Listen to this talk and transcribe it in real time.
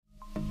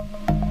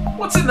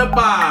What's in the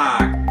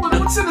box?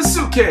 What's in the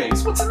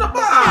suitcase? What's in the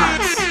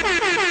box?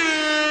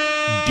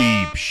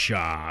 Deep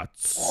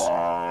shots.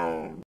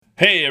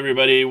 Hey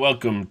everybody,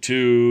 welcome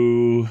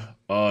to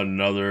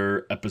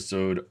another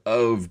episode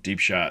of Deep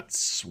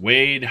Shots.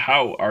 Wade,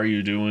 how are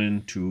you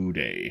doing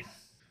today?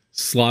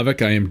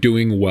 Slavic, I am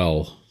doing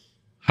well.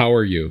 How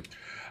are you?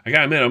 I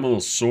gotta admit, I'm a little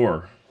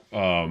sore.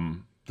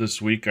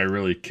 This week I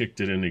really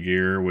kicked it into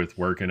gear with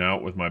working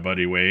out with my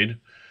buddy Wade.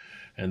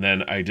 And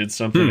then I did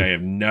something I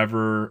have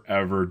never,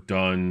 ever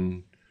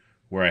done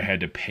where I had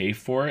to pay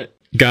for it.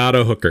 Got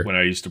a hooker. When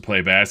I used to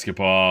play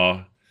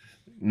basketball.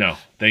 No,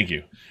 thank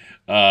you.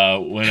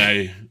 When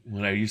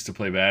I used to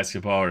play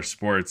basketball or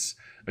sports,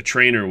 a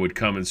trainer would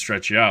come and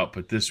stretch you out.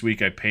 But this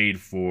week I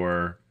paid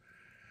for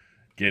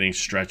getting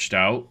stretched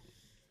out.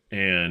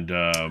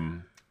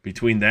 And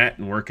between that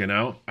and working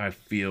out, I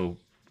feel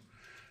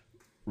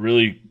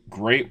really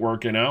great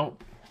working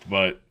out.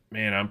 But,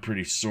 man, I'm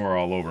pretty sore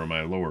all over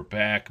my lower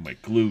back, my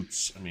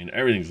glutes. I mean,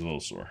 everything's a little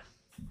sore.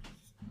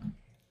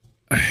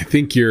 I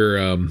think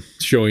you're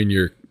showing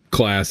your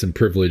class and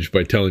privilege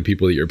by telling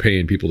people that you're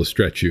paying people to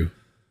stretch you.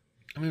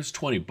 I mean, it's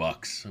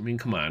 $20. I mean,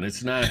 come on.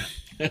 It's not.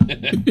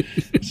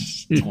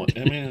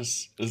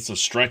 It's a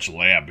stretch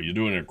lab, but you're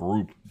doing a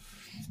group.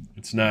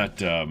 It's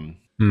not. I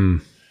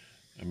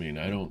mean,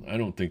 I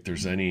don't think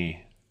there's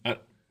any.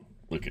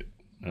 Look at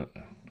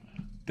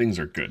things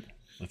are good.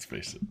 Let's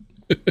face it.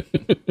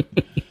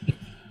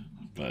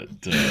 But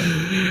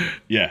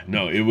yeah,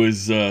 no, it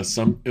was I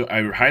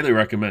highly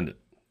recommend it.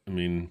 I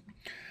mean,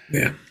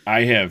 yeah,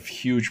 I have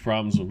huge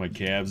problems with my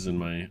calves and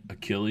my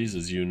Achilles,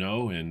 as you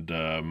know,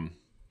 and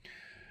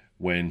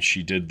when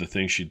she did the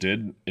thing she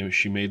did,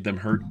 she made them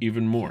hurt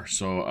even more.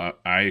 So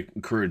I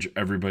encourage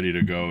everybody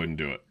to go and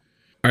do it.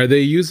 Are they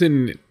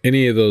using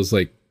any of those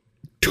like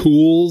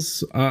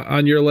tools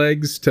on your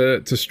legs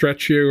to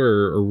stretch you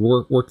or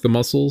work the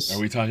muscles? Are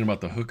we talking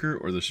about the hooker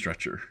or the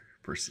stretcher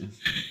person?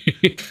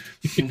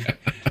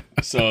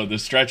 So the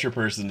stretcher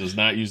person does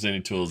not use any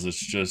tools. It's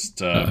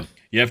just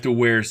you have to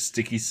wear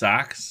sticky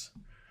socks.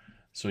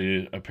 So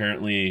you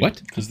apparently,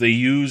 what? Because they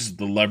use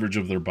the leverage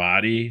of their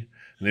body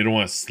and they don't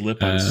want to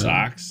slip on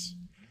socks,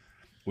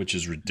 which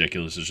is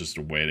ridiculous. It's just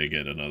a way to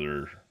get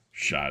another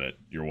shot at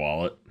your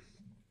wallet.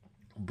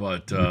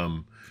 But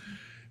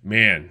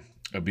man,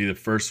 I'll be the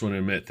first one to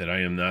admit that I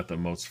am not the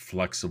most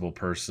flexible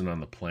person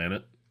on the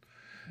planet.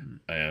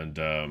 And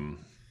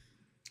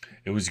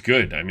it was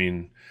good. I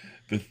mean,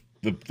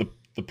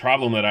 the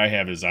problem that I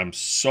have is I'm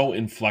so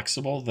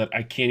inflexible that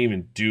I can't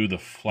even do the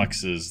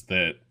flexes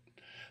that,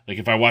 like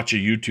if I watch a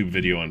YouTube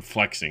video on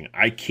flexing,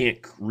 I can't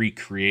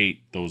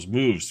recreate those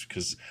moves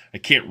because I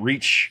can't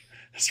reach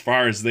as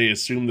far as they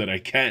assume that I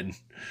can.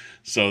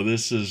 So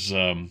this is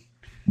a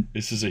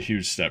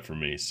huge step for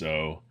me.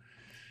 So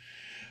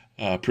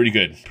pretty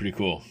good, pretty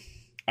cool.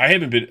 I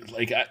haven't been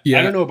like I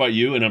don't know about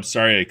you, and I'm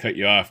sorry I cut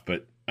you off,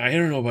 but I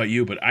don't know about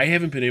you, but I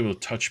haven't been able to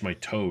touch my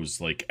toes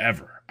like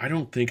ever. I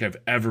don't think I've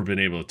ever been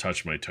able to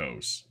touch my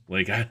toes.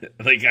 Like I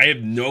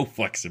have no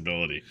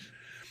flexibility.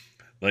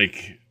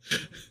 Like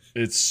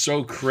it's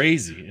so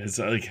crazy. It's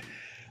like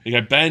I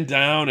bend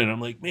down and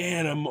I'm like,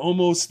 man, I'm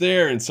almost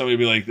there, and somebody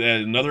be like,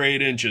 another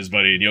 8 inches,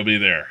 buddy, and you'll be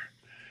there.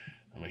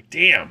 I'm like,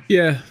 damn.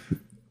 Yeah,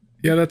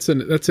 that's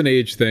an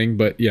age thing,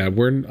 but yeah,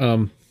 we're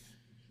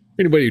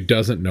anybody who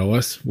doesn't know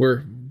us,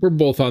 we're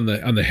both on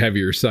the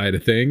heavier side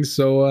of things,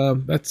 so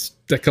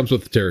that comes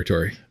with the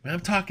territory.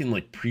 I'm talking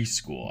like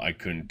preschool. I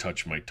couldn't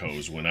touch my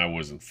toes when I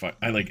wasn't.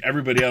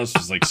 Everybody else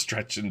was like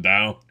stretching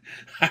down.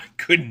 I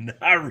could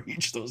not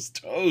reach those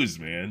toes,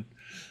 man.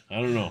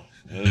 I don't know.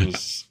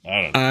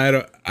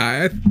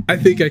 I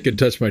think I could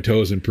touch my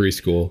toes in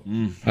preschool.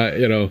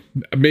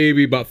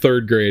 Maybe about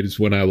third grade is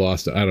when I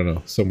lost it. I don't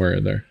know, somewhere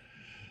in there.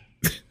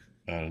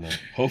 I don't know.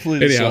 Hopefully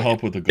this will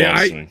help with the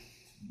golf swing.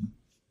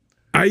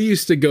 I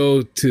used to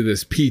go to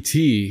this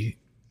PT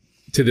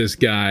to this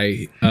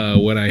guy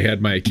when I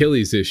had my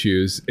Achilles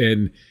issues,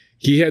 and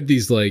he had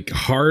these like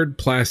hard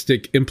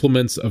plastic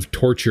implements of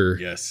torture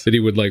that he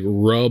would like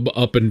rub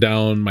up and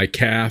down my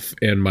calf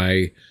and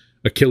my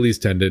Achilles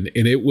tendon,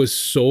 and it was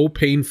so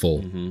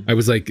painful. I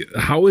was like,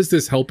 how is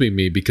this helping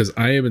me? Because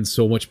I am in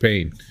so much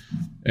pain.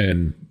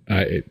 And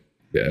I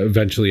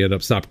eventually ended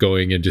up stopped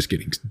going and just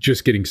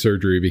getting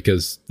surgery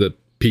because the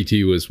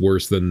PT was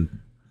worse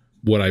than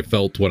what I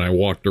felt when I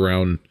walked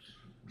around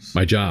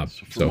my job.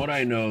 So from what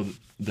I know,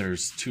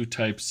 there's two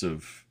types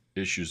of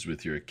issues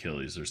with your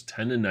Achilles. There's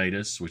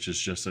tendonitis, which is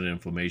just an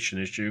inflammation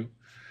issue.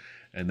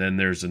 And then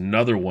there's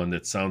another one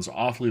that sounds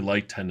awfully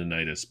like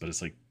tendonitis, but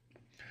it's like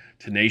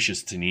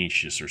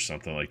tenacious or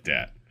something like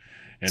that.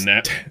 And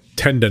that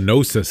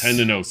tendinosis.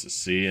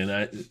 See,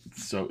 and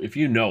so if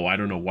you know, I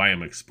don't know why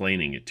I'm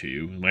explaining it to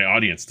you. My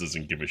audience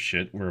doesn't give a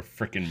shit. We're a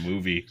freaking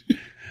movie.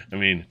 I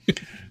mean,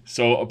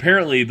 so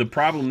apparently the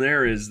problem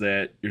there is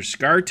that your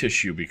scar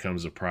tissue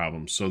becomes a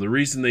problem. So the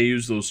reason they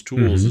use those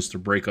tools is to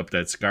break up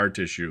that scar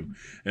tissue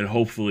and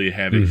hopefully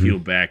have it heal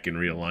back and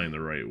realign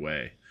the right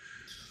way.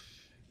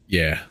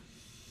 Yeah,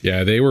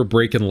 they were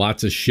breaking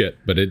lots of shit,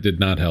 but it did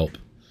not help.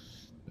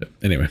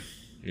 Anyway.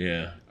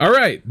 Yeah. All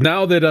right.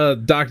 Now that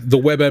the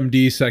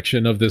WebMD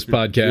section of this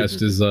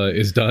podcast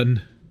is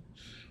done,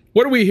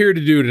 what are we here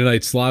to do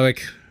tonight,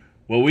 Slavic?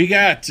 Well, we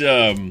got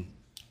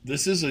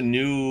this is a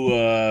new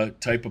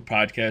type of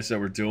podcast that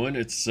we're doing.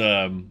 It's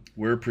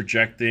we're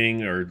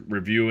projecting or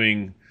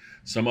reviewing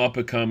some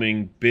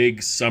up-and-coming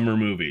big summer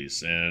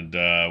movies, and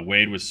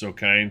Wade was so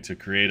kind to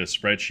create a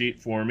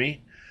spreadsheet for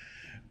me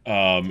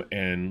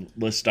and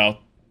list out,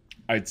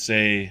 I'd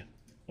say,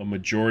 a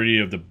majority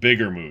of the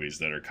bigger movies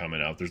that are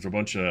coming out. There's a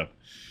bunch of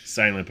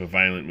silent but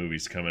violent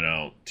movies coming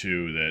out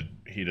too that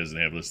he doesn't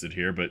have listed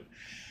here, but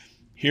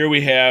here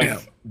we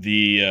have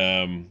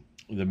the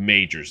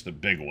majors, the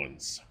big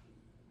ones.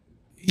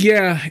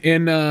 Yeah,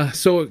 and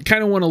so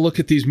kind of want to look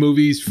at these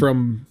movies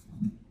from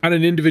on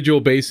an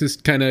individual basis,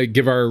 kind of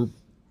give a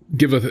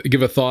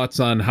thoughts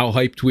on how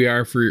hyped we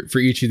are for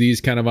each of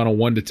these, kind of on a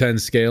 1 to 10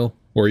 scale,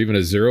 or even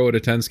a 0 to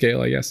 10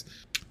 scale, I guess.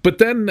 But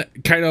then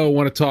kind of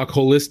want to talk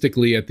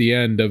holistically at the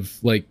end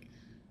of, like,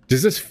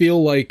 does this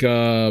feel like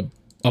a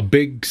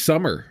big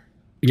summer?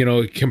 You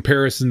know,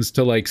 comparisons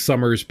to like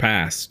summers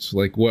past.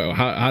 Like,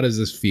 how does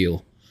this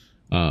feel?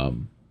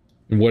 And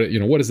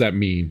what does that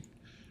mean?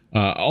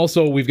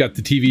 Also, we've got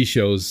the TV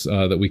shows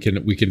that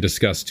we can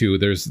discuss too.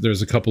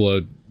 There's a couple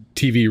of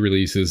TV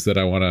releases that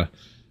I want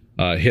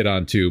to hit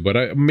on too, but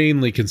I'm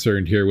mainly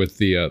concerned here with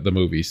the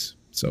movies.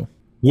 So,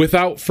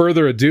 without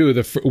further ado,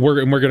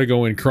 we're going to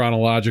go in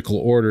chronological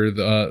order.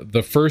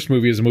 The first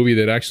movie is a movie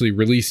that actually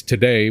released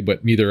today,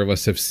 but neither of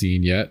us have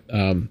seen yet.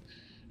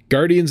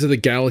 Guardians of the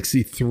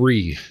Galaxy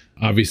 3,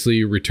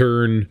 obviously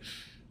return.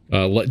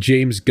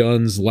 James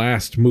Gunn's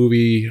last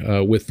movie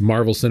with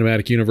Marvel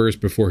Cinematic Universe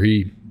before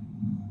he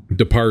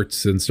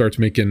departs and starts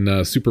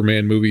making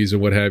Superman movies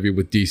and what have you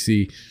with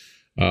DC.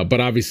 But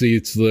obviously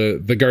it's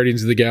the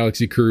Guardians of the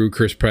Galaxy crew,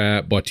 Chris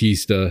Pratt,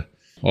 Bautista,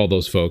 all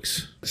those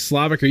folks.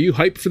 Slavic, are you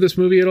hyped for this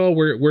movie at all?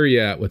 Where are you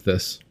at with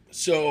this?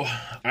 So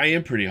I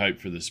am pretty hyped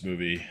for this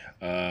movie.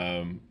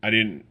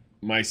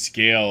 My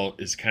scale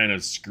is kind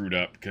of screwed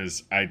up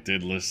because I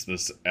did list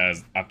this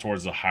as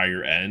towards the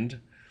higher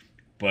end,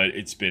 but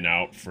it's been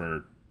out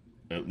for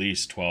at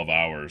least 12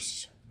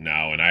 hours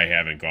now, and I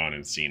haven't gone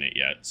and seen it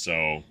yet.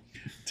 So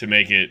to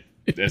make it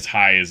as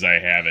high as I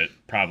have it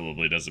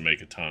probably doesn't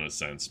make a ton of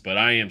sense. But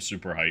I am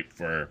super hyped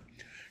for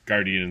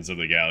Guardians of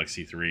the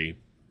Galaxy 3.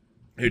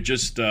 It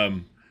just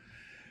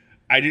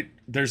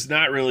there's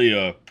not really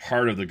a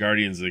part of the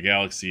Guardians of the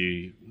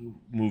Galaxy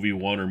movie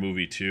 1 or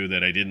movie 2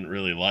 that I didn't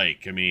really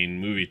like. I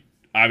mean,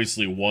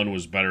 obviously 1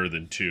 was better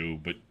than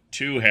 2, but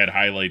 2 had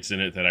highlights in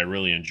it that I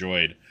really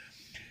enjoyed.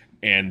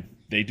 And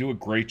they do a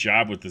great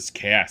job with this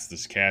cast.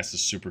 This cast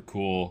is super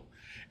cool.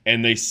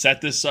 And they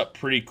set this up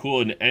pretty cool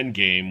in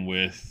Endgame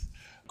with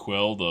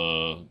Quill,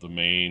 the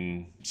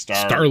main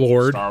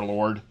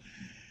Star-Lord,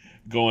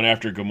 going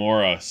after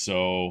Gamora.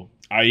 So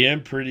I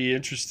am pretty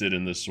interested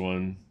in this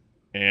one,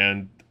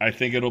 and I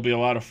think it'll be a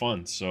lot of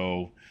fun.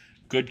 So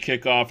good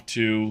kickoff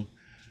to,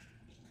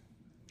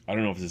 I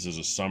don't know if this is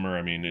a summer.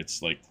 I mean,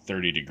 it's like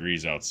 30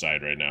 degrees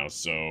outside right now.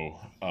 So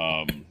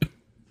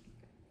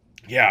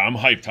yeah, I'm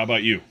hyped. How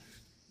about you?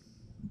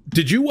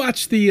 Did you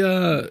watch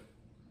the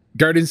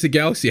Guardians of the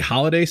Galaxy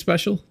holiday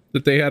special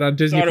that they had on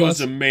Disney Plus?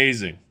 Thought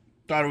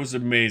it was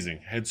amazing.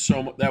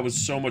 That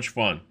was so much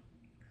fun.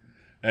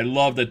 I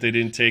love that they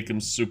didn't take him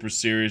super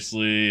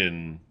seriously,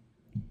 and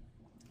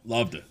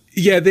loved it.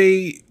 Yeah,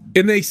 they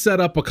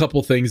set up a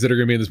couple things that are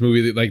going to be in this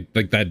movie. Like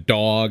that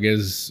dog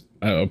is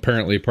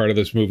apparently part of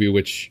this movie,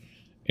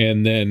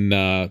 and then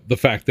the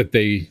fact that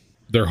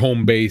their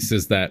home base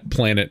is that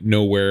planet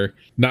nowhere.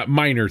 Not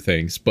minor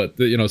things, but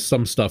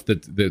some stuff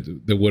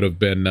that would have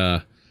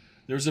been.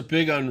 There's a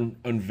big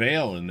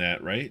unveil in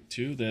that, right?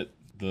 Too, that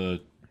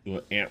the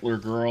Antler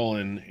Girl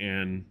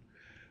and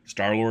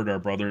Star-Lord are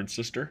brother and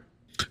sister.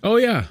 Oh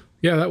yeah,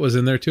 that was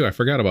in there too. I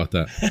forgot about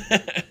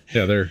that.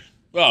 Yeah, they're.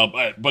 Well,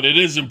 but it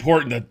is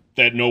important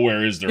that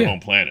nowhere is their home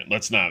planet.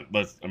 That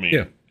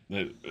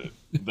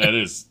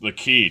is the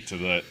key to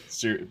that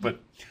series. But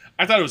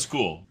I thought it was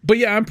cool. But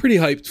yeah, I'm pretty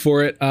hyped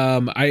for it.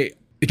 I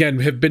again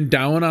have been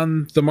down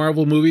on the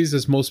Marvel movies,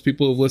 as most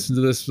people who've listened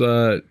to this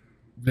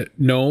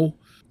know.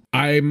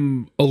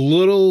 I'm a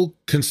little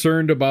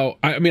concerned about.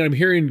 I mean, I'm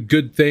hearing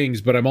good things,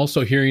 but I'm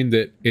also hearing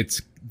that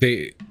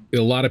a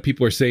lot of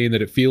people are saying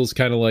that it feels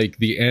kind of like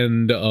the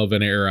end of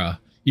an era.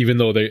 Even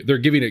though they're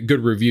giving it good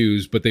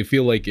reviews, but they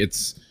feel like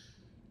it's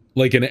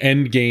like an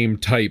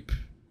Endgame type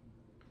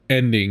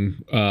ending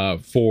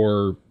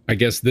for, I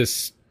guess,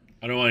 this.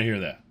 I don't want to hear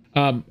that.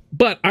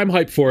 But I'm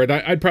hyped for it.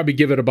 I'd probably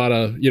give it about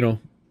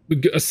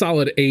a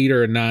solid 8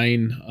 or a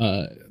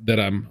 9.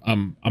 That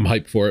I'm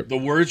hyped for it. The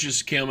words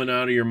just coming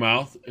out of your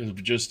mouth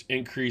have just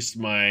increased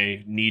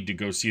my need to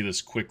go see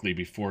this quickly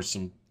before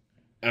some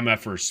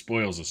MFer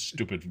spoils a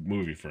stupid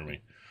movie for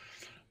me.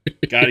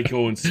 Got to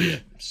go and see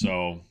it.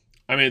 So.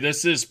 I mean,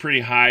 this is pretty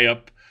high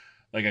up,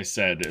 like I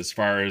said, as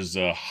far as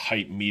a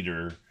hype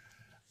meter.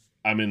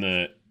 I'm in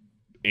the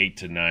 8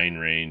 to 9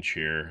 range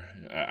here.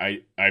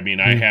 I mean,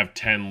 I have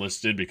 10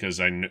 listed because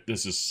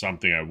this is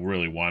something I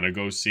really want to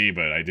go see,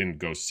 but I didn't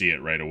go see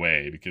it right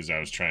away because I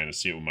was trying to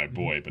see it with my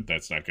boy, but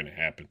that's not going to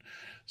happen.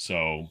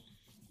 So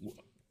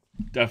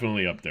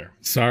definitely up there.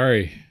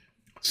 Sorry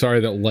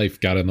that life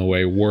got in the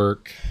way.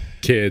 Work,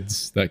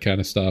 kids, that kind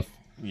of stuff.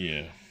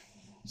 Yeah.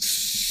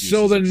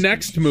 So the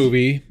next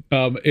movie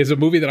is a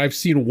movie that I've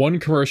seen one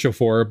commercial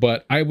for,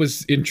 but I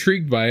was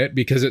intrigued by it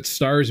because it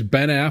stars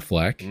Ben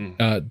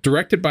Affleck,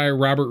 directed by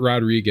Robert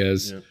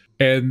Rodriguez,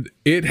 and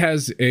it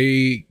has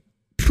a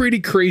pretty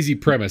crazy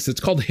premise.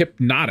 It's called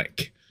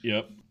Hypnotic.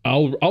 Yep.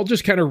 I'll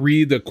just kind of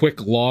read the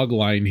quick log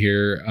line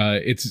here.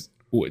 It's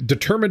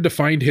determined to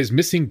find his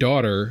missing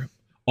daughter.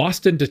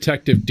 Austin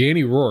detective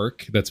Danny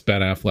Rourke, that's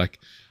Ben Affleck,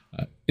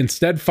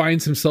 instead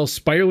finds himself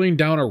spiraling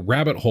down a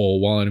rabbit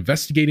hole while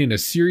investigating a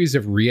series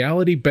of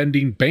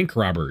reality-bending bank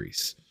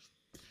robberies.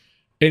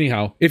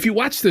 Anyhow, if you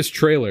watch this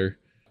trailer,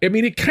 I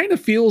mean, it kind of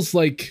feels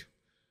like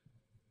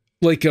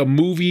a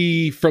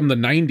movie from the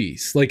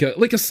 90s,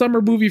 like a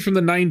summer movie from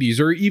the 90s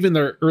or even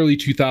the early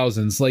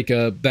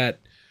 2000s,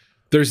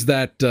 there's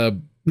that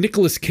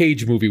Nicolas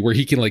Cage movie where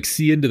he can like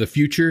see into the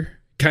future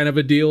kind of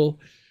a deal.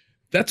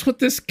 That's what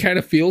this kind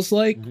of feels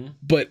like,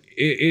 but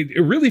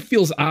it really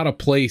feels out of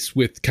place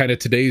with kind of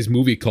today's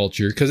movie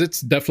culture because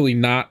it's definitely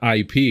not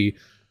IP.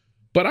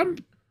 But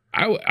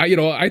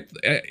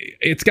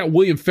it's got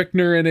William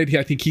Fichtner in it.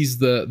 I think he's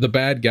the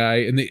bad guy,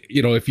 and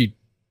if you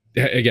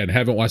again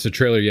haven't watched the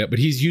trailer yet, but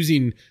he's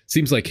using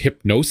seems like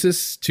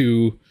hypnosis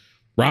to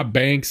rob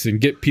banks and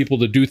get people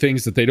to do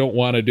things that they don't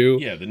want to do.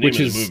 Yeah, the name of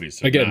the movie is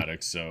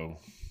Hypnotic, so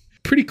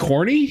pretty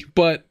corny,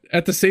 but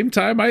at the same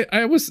time,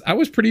 I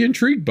was pretty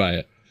intrigued by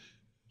it.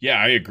 Yeah,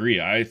 I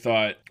agree. I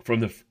thought from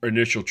the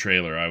initial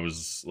trailer, I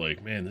was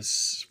like, man,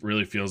 this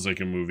really feels like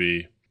a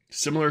movie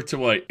similar to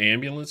what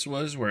Ambulance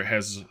was, where it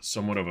has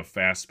somewhat of a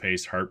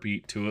fast-paced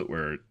heartbeat to it,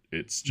 where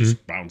it's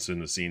just bouncing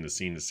the scene to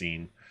scene to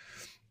scene.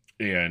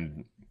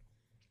 And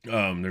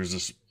there's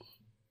this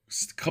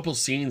couple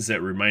scenes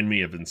that remind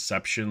me of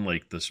Inception,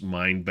 like this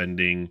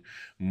mind-bending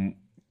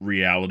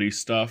reality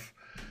stuff.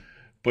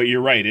 But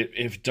you're right.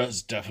 It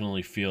does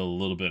definitely feel a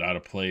little bit out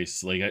of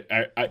place. Like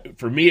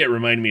for me, it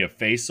reminded me of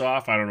Face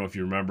Off. I don't know if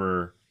you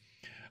remember.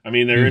 I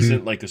mean, there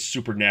isn't like a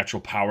supernatural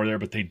power there,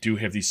 but they do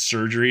have these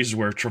surgeries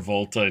where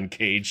Travolta and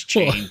Cage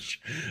change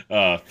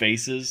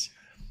faces.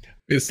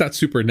 It's not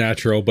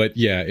supernatural, but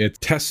yeah, it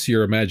tests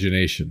your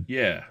imagination.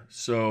 Yeah.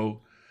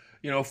 So,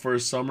 for a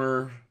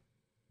summer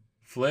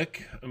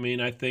flick, I mean,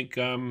 I think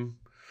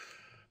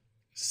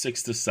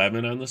 6 to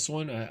 7 on this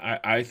one.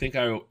 I think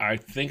I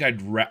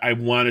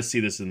want to see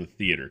this in the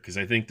theater because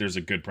I think there's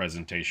a good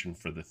presentation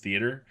for the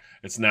theater.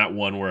 It's not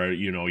one where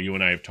you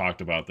and I have talked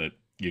about that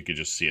you could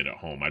just see it at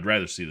home. I'd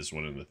rather see this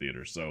one in the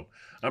theater. So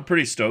I'm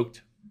pretty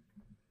stoked.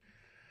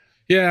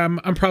 Yeah,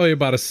 I'm probably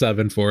about a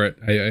 7 for it.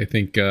 I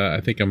think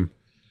I'm,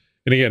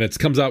 and again, it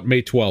comes out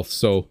May 12th,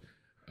 so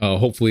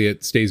hopefully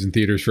it stays in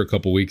theaters for a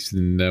couple weeks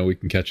and we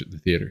can catch it in the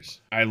theaters.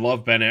 I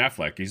love Ben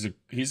Affleck.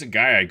 He's a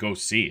guy I go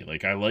see.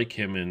 Like I like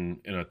him in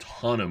a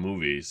ton of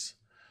movies.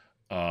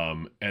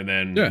 And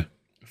then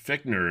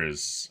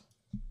Fichtner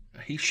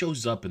he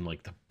shows up in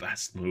like the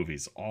best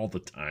movies all the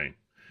time.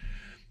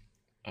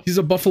 He's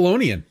a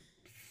Buffalonian.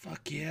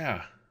 Fuck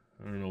yeah.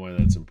 I don't know why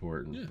that's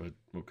important,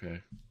 but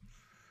okay.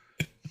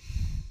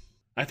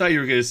 I thought you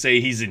were going to say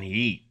he's in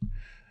Heat.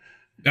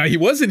 He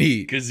was in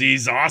Heat. Because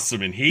he's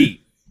awesome in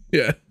Heat.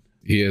 Yeah.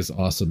 He is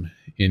awesome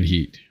in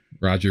Heat.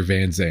 Roger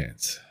Van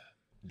Zant.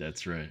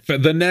 That's right.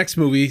 The next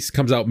movie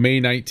comes out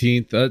May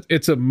 19th.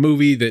 It's a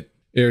movie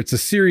it's a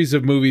series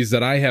of movies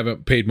that I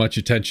haven't paid much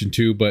attention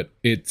to, but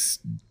it's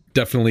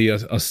definitely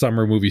a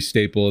summer movie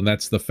staple, and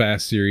that's the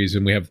Fast series.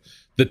 And we have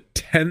the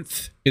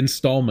 10th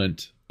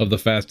installment of the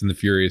Fast and the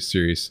Furious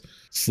series.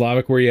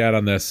 Slavic, where you at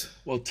on this?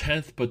 Well,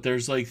 10th, but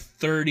there's like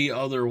 30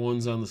 other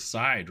ones on the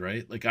side,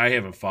 right? Like I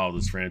haven't followed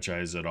this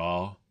franchise at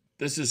all.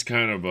 This is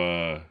kind of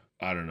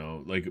I don't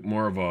know, like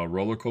more of a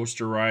roller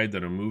coaster ride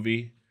than a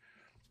movie.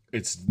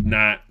 It's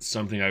not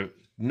something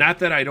not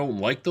that I don't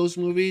like those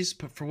movies,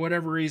 but for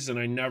whatever reason,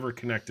 I never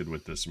connected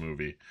with this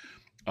movie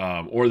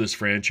or this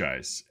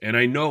franchise. And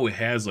I know it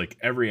has like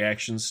every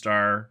action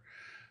star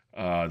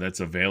that's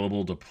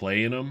available to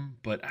play in them,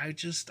 but I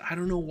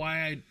don't know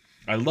why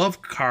I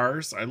love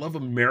cars. I love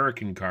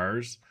American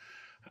cars.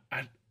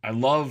 I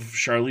love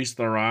Charlize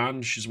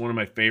Theron. She's one of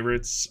my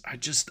favorites. I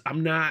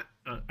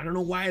don't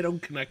know why I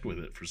don't connect with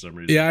it for some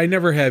reason. Yeah, I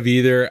never have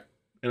either.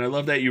 And I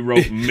love that you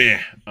wrote meh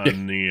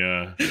on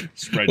the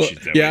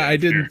spreadsheet. Well, I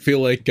didn't feel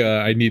like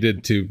I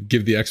needed to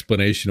give the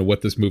explanation of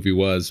what this movie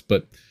was,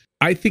 but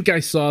I think I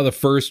saw the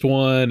first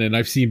one and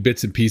I've seen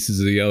bits and pieces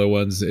of the other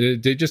ones.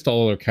 They just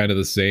all are kind of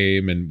the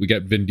same. And we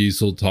got Vin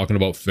Diesel talking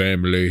about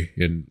family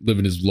and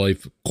living his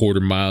life a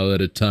quarter mile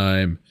at a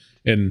time.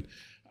 And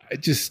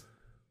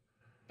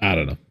I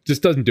don't know,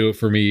 just doesn't do it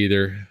for me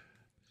either.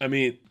 I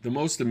mean, the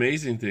most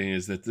amazing thing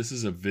is that this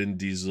is a Vin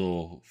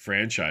Diesel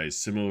franchise,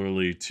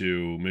 similarly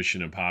to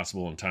Mission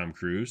Impossible and Tom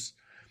Cruise.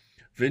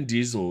 Vin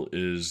Diesel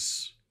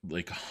is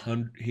like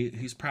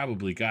he's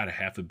probably got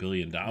 $500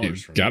 million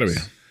from Gotta be.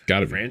 this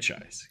Gotta be.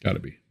 franchise. Gotta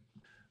be.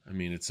 I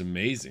mean, it's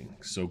amazing.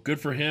 So good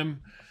for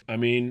him. I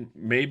mean,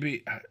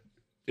 maybe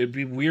it'd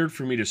be weird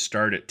for me to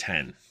start at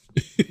 10.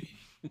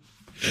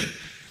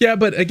 Yeah,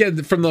 but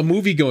again, from the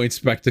movie going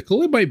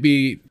spectacle, it might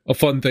be a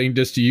fun thing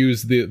just to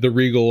use the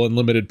Regal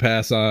Unlimited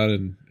pass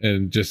on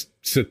and just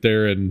sit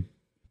there and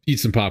eat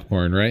some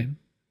popcorn, right?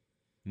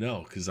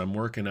 No, because I'm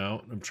working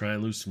out. I'm trying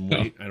to lose some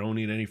weight. I don't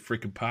need any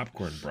freaking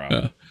popcorn,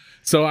 bro.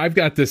 So I've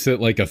got this at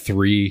like a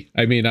 3.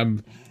 I mean,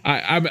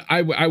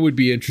 I would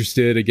be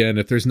interested again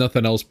if there's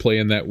nothing else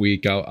playing that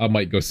week. I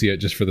might go see it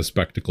just for the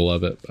spectacle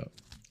of it. But.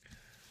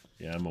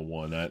 Yeah, I'm a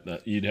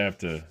 1. You'd have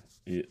to.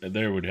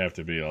 There would have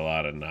to be a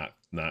lot of not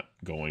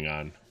going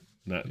on.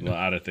 A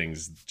lot of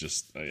things.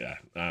 Just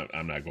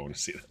I'm not going to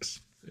see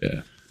this.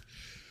 Yeah.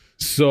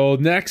 So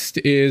next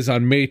is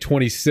on May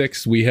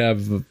 26th, we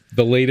have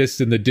the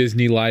latest in the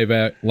Disney live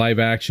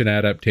action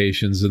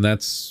adaptations, and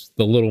that's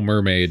The Little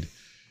Mermaid.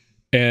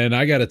 And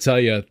I got to tell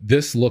you,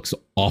 this looks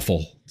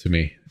awful to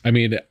me. I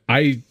mean,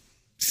 I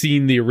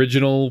seen the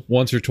original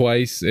once or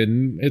twice,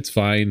 and it's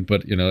fine,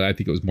 but I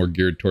think it was more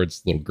geared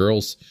towards little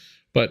girls.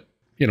 But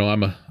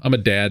I'm a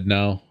dad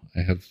now.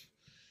 I have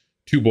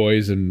 2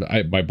 boys, and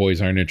my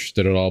boys aren't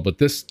interested at all. But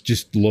this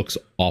just looks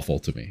awful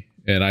to me,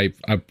 and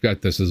I've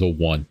got this as a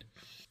 1.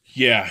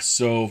 Yeah,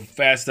 so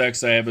Fast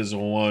X I have as a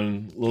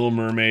 1. Little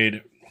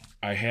Mermaid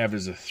I have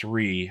as a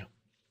 3,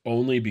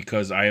 only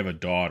because I have a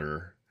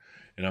daughter,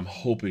 and I'm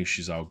hoping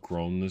she's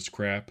outgrown this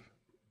crap.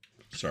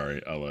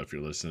 Sorry, Ella, if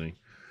you're listening.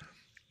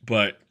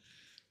 But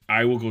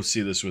I will go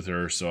see this with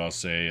her, so I'll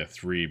say a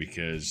 3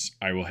 because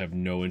I will have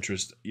no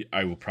interest.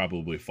 I will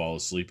probably fall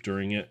asleep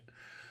during it.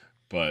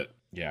 But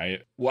yeah,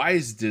 why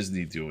is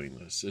Disney doing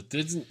this? It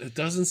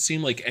doesn't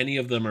seem like any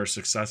of them are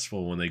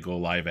successful when they go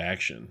live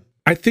action.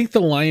 I think The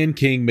Lion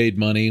King made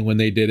money when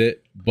they did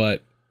it,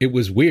 but it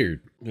was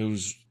weird. It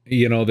was,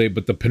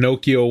 but the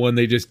Pinocchio one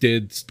they just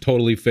did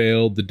totally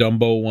failed. The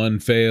Dumbo one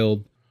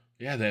failed.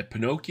 Yeah, that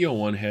Pinocchio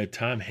one had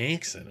Tom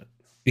Hanks in it.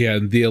 Yeah,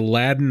 and the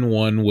Aladdin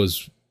one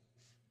was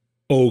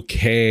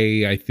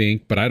okay, I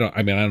think, but I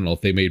don't know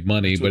if they made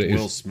money. It's but with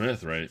Will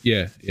Smith, right?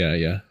 Yeah.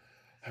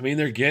 I mean,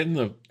 they're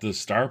getting the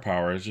star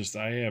power. It's just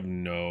I have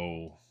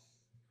no.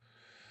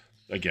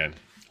 Again,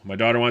 my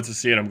daughter wants to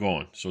see it. I'm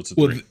going, so it's a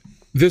 3.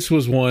 This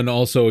was one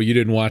also, you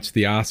didn't watch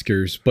the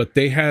Oscars, but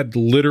they had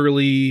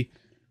literally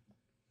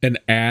an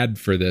ad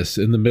for this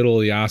in the middle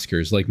of the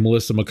Oscars. Like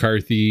Melissa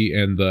McCarthy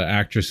and the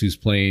actress who's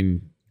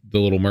playing the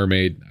Little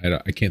Mermaid,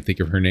 I can't think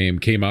of her name,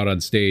 came out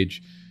on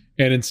stage.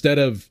 And instead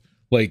of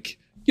like,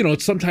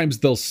 sometimes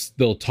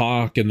they'll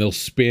talk and they'll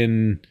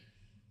spin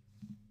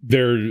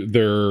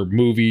their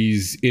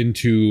movies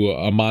into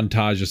a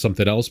montage of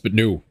something else. But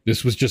no,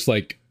 this was just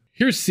like,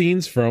 here's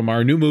scenes from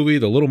our new movie,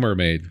 The Little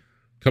Mermaid,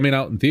 coming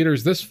out in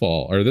theaters this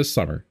fall or this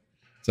summer.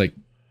 It's like,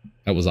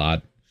 that was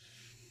odd.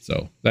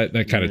 So that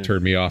kind of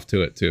turned me off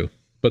to it too.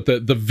 But the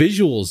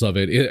visuals of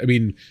it, I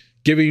mean,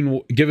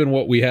 given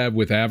what we have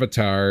with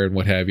Avatar and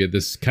what have you,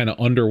 this kind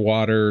of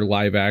underwater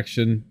live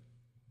action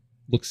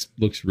looks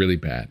really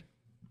bad.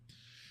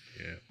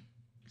 Yeah.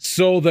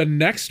 So the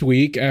next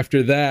week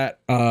after that,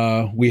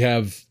 we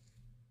have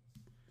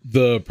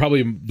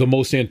probably the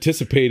most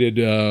anticipated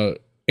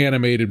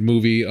animated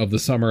movie of the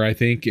summer, I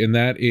think, and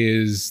that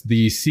is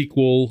the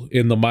sequel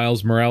in the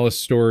Miles Morales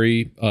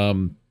story,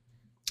 the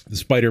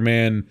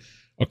Spider-Man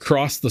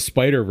Across the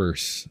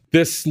Spider-Verse.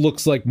 This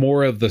looks like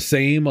more of the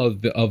same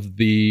of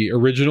the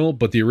original,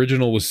 but the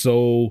original was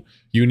so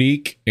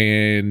unique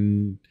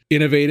and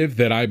innovative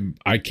that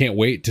I can't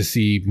wait to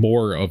see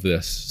more of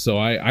this. So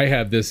I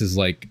have this as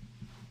like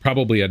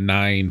probably a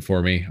 9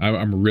 for me.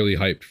 I'm really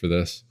hyped for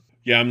this.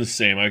 Yeah, I'm the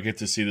same. I get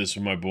to see this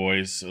with my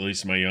boys. At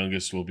least my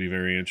youngest will be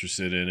very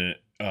interested in it.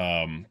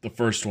 The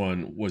first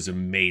one was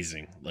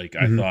amazing. Like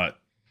I thought,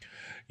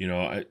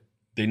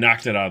 they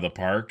knocked it out of the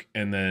park.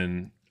 And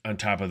then on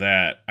top of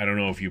that, I don't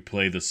know if you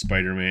play the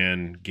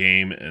Spider-Man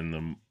game and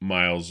the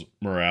Miles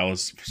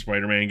Morales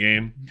Spider-Man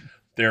game.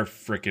 They're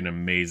freaking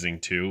amazing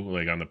too,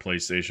 like on the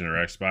PlayStation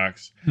or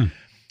Xbox.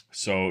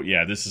 So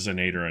yeah, this is an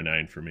 8 or a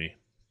 9 for me.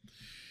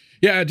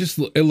 Yeah,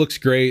 it looks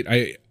great.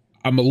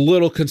 I'm a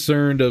little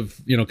concerned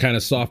of, kind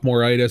of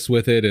sophomore-itis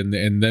with it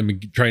and them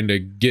trying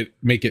to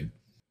make it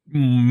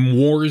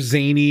more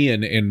zany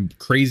and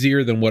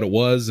crazier than what it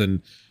was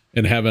and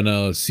having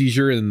a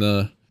seizure in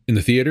the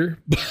theater.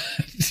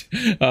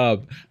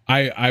 But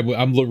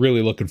I'm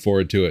really looking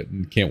forward to it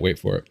and can't wait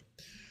for it.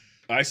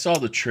 I saw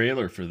the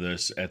trailer for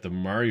this at the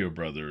Mario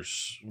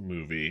Brothers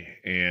movie,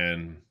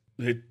 and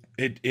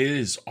it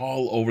is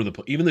all over the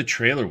place. Even the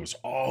trailer was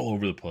all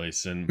over the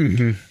place,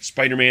 and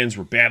Spider-Mans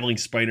were battling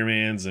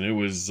Spider-Mans, and it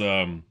was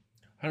I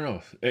don't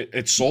know.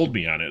 It sold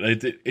me on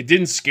it. It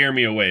didn't scare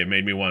me away. It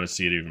made me want to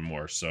see it even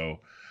more. So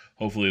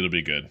hopefully it'll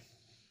be good.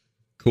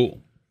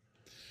 Cool.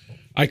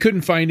 I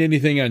couldn't find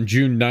anything on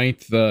June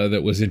 9th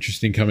that was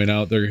interesting coming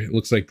out. There it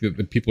looks like the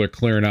people are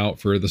clearing out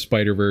for the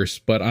Spider-Verse.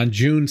 But on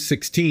June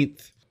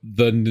 16th,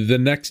 the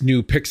next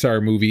new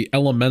Pixar movie,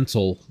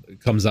 Elemental,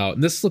 comes out.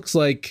 And this looks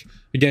like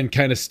Again,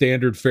 kind of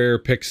standard fare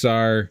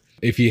Pixar.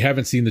 If you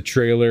haven't seen the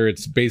trailer,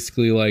 it's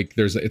basically like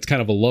it's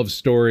kind of a love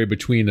story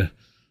between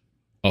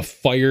a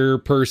fire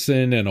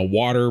person and a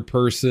water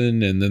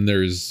person, and then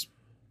there's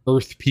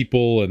earth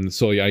people, and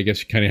so I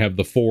guess you kind of have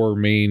the four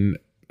main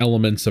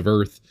elements of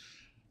earth.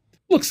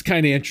 Looks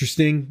kind of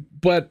interesting,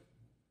 but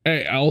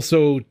it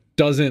also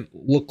doesn't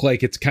look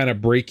like it's kind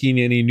of breaking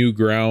any new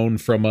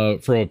ground from a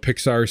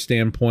Pixar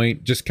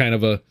standpoint. Just kind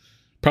of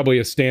probably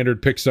a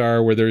standard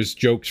Pixar where there's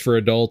jokes for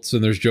adults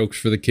and there's jokes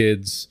for the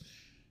kids,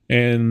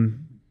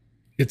 and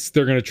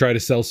they're going to try to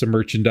sell some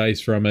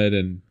merchandise from it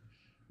and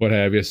what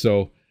have you.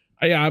 So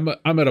I'm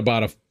at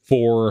about a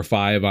 4 or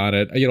 5 on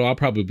it. I'll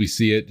probably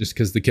see it just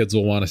because the kids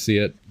will want to see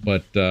it,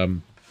 but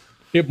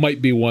it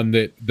might be one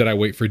that I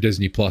wait for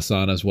Disney Plus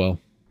on as well.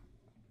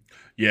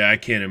 Yeah, I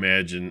can't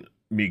imagine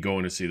me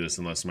going to see this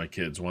unless my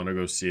kids want to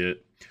go see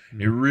it.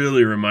 It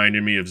really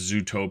reminded me of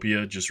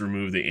Zootopia. Just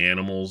remove the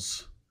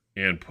animals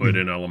and put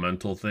in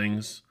elemental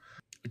things.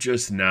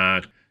 Just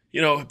not,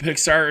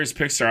 Pixar is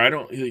Pixar.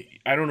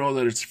 I don't know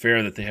that it's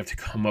fair that they have to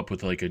come up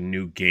with like a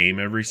new game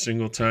every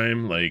single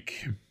time.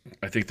 Like,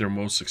 I think their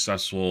most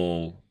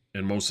successful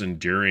and most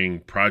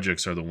enduring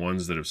projects are the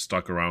ones that have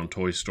stuck around.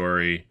 Toy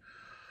Story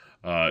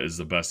is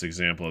the best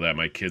example of that.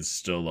 My kids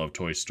still love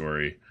Toy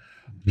Story.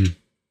 Mm-hmm.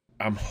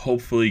 I'm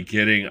hopefully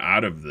getting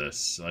out of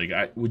this. Like,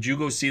 would you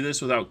go see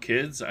this without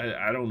kids?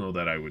 I don't know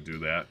that I would do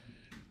that.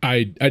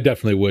 I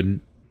definitely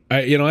wouldn't.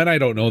 And I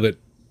don't know that.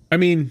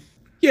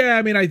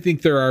 I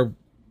think there are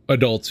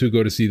adults who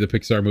go to see the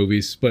Pixar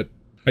movies, but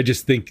I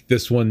just think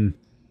this one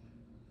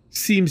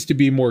seems to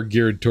be more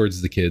geared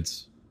towards the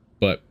kids.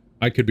 But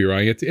I could be wrong.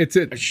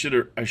 I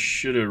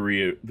should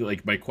have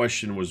like, my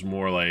question was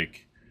more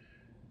like,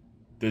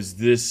 does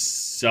this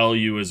sell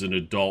you as an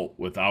adult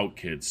without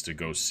kids to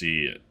go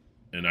see it?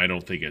 And I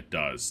don't think it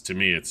does. To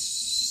me, it's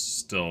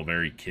still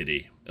very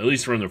kiddie. At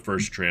least from the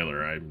first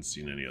trailer. I haven't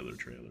seen any other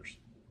trailers.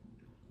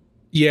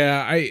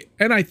 Yeah,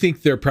 I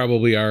think there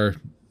probably are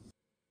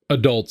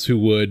adults who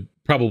would,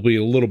 probably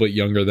a little bit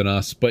younger than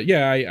us. But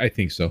yeah, I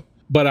think so.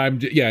 But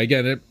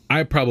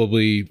I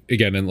probably,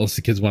 unless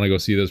the kids want to go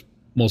see this,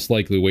 most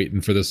likely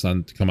waiting for this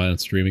to come on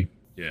streaming.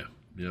 Yeah,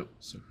 yep.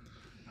 So,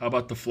 how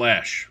about The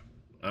Flash?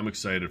 I'm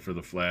excited for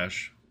The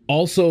Flash.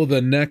 Also,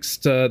 the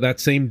next that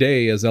same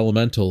day as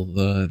Elemental,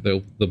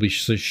 they'll be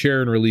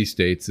sharing release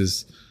dates,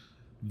 is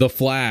The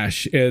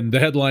Flash, and the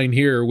headline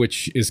here,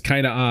 which is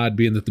kind of odd,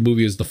 being that the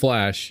movie is The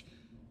Flash,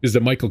 is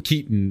that Michael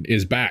Keaton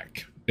is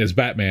back as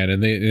Batman,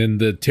 and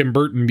the Tim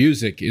Burton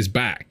music is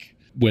back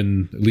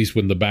when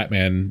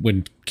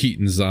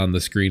Keaton's on the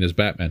screen as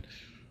Batman,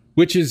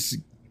 which is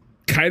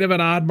kind of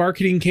an odd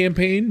marketing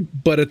campaign.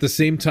 But at the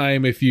same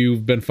time, if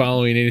you've been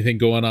following anything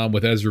going on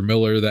with Ezra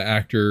Miller, the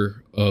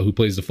actor who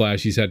plays the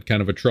Flash, he's had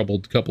kind of a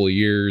troubled couple of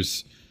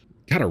years.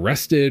 Got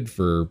arrested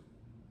for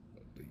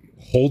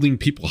holding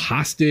people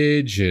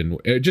hostage and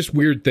just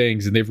weird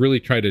things, and they've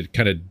really tried to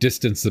kind of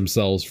distance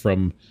themselves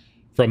from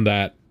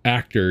that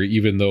actor,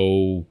 even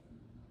though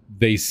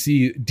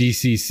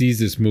DC sees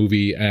this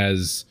movie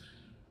as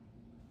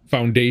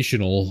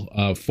foundational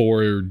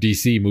for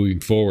DC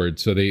moving forward.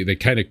 So they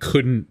kind of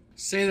couldn't.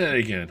 Say that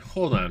again.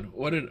 Hold on.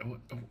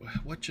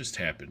 What just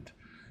happened?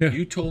 Yeah.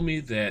 You told me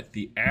that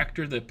the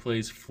actor that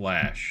plays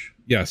Flash,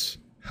 yes,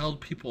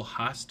 held people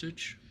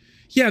hostage?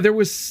 Yeah, there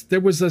was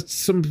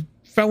some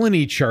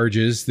felony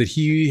charges that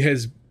he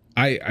has.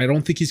 I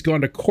don't think he's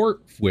gone to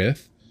court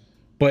with,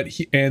 but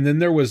and then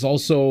there was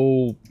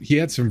also, he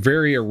had some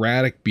very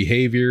erratic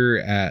behavior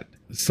at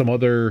some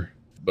other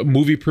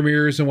movie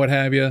premieres and what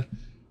have you.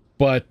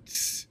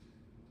 But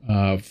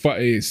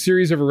a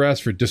series of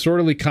arrests for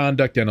disorderly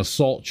conduct and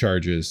assault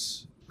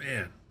charges.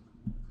 Man,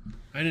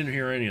 I didn't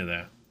hear any of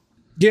that.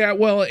 Yeah,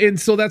 well, and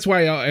so that's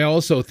why I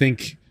also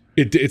think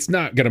it's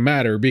not going to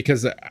matter,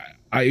 because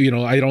I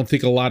don't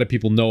think a lot of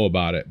people know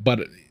about it.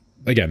 But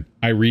again,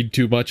 I read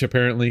too much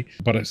apparently.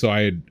 But so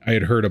I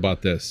had heard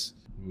about this.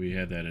 We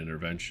had that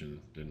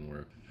intervention, didn't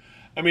work.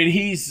 I mean,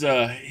 he's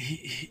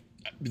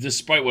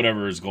despite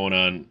whatever is going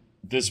on,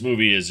 this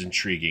movie is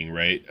intriguing,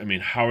 right? I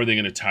mean, how are they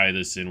going to tie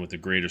this in with the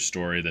greater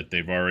story that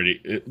they've already...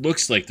 It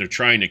looks like they're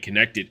trying to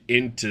connect it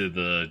into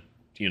the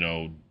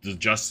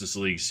Justice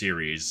League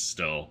series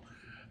still.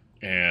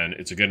 And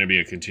it's going to be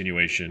a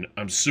continuation.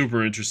 I'm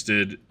super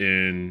interested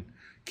in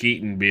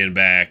Keaton being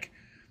back.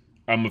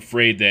 I'm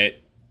afraid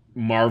that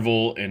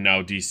Marvel and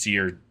now DC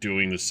are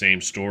doing the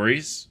same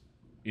stories.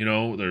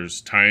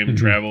 There's time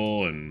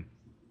travel, and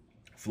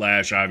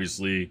Flash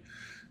obviously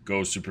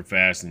goes super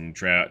fast and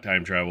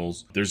time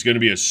travels. There's going to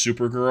be a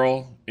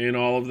Supergirl in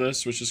all of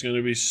this, which is going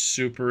to be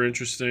super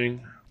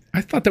interesting.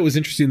 I thought that was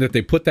interesting that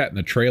they put that in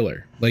the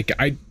trailer. Like,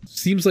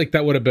 seems like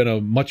that would have been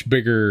a much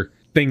bigger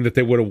thing that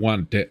they would have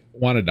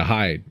wanted to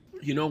hide.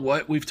 You know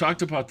what? We've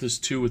talked about this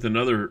too with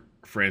another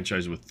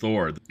franchise with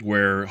Thor,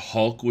 where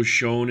Hulk was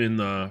shown in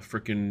the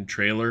freaking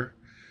trailer.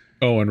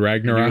 Oh, and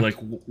Ragnarok.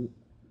 And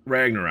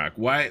Ragnarok.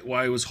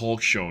 Why was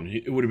Hulk shown?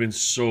 It would have been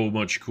so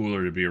much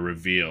cooler to be a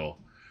reveal.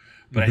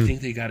 But I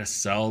think they got to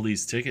sell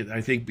these tickets.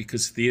 I think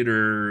because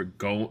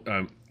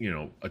attendance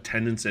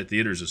at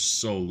theaters is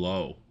so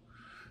low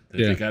that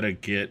they got to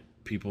get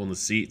people in the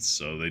seats.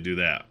 So they do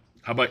that.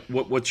 How about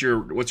what's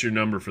your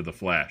number for The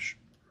Flash?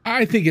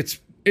 I think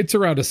it's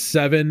around a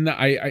 7.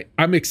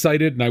 I'm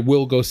excited and I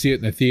will go see it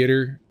in the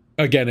theater.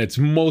 Again, it's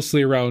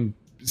mostly around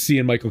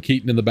seeing Michael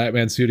Keaton in the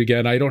Batman suit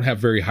again. I don't have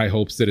very high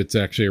hopes that it's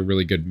actually a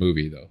really good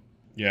movie though.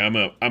 Yeah, I'm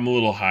a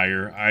little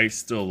higher. I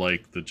still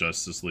like the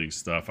Justice League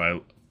stuff. I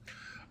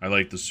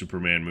like the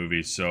Superman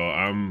movie, so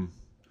I'm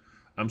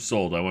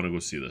sold. I want to go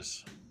see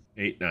this.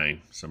 8,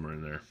 9, somewhere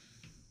in there.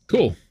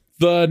 Cool.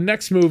 The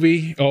next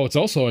movie, it's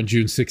also on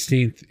June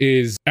 16th,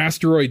 is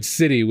Asteroid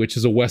City, which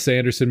is a Wes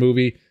Anderson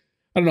movie.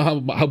 I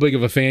don't know how big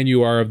of a fan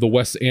you are of the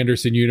Wes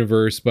Anderson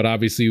universe, but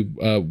obviously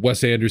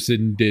Wes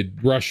Anderson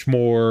did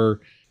Rushmore,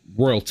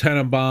 Royal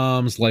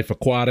Tenenbaums, Life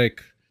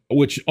Aquatic,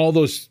 which all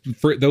those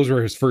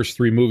were his first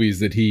 3 movies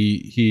that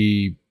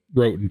he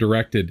wrote and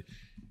directed.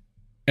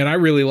 And I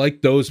really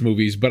liked those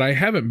movies, but I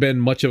haven't been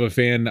much of a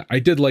fan. I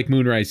did like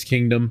Moonrise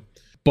Kingdom,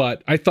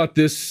 but I thought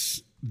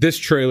this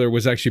trailer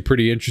was actually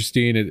pretty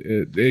interesting.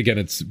 Again,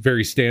 it's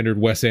very standard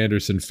Wes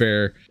Anderson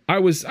fare. I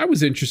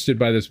was interested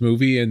by this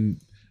movie, and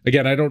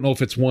again, I don't know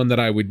if it's one that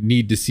I would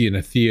need to see in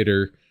a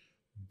theater,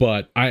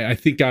 but I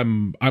think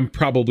I'm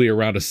probably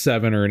around a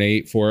 7 or an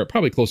 8 for it,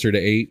 probably closer to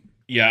 8.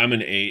 Yeah, I'm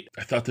an 8.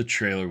 I thought the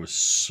trailer was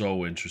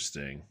so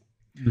interesting,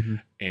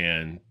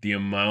 and the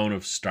amount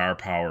of star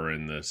power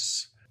in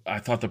this. I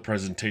thought the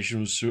presentation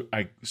was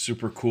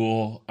super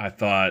cool. I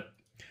thought,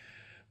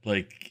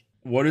 like,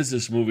 what is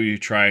this movie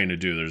trying to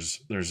do?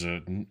 There's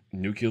a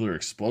nuclear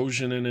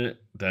explosion in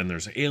it. Then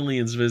there's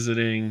aliens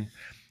visiting.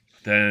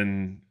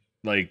 Then,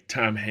 like,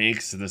 Tom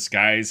Hanks and this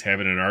guy's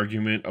having an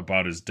argument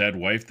about his dead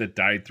wife that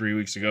died 3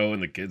 weeks ago,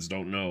 and the kids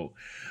don't know.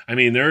 I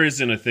mean, there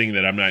isn't a thing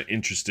that I'm not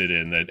interested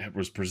in that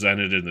was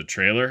presented in the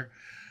trailer.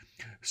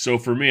 So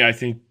for me, I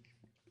think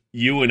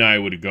you and I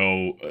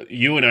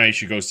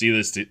should go see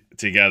this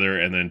together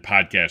and then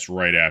podcast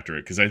right after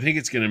it, because I think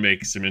it's going to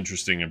make some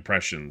interesting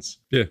impressions.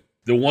 Yeah.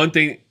 The one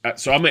thing,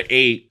 so I'm at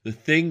 8. The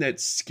thing that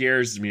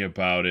scares me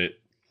about it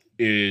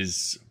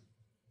is,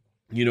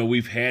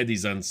 we've had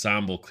these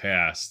ensemble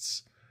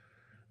casts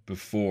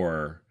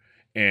before,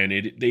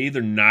 and they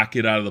either knock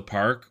it out of the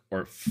park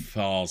or it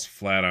falls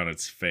flat on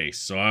its face.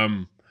 So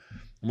I'm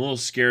a little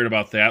scared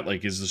about that.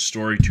 Like, is the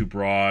story too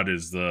broad?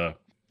 I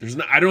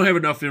don't have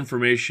enough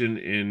information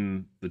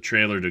in the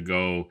trailer to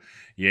go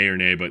yay or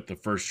nay, but the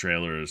first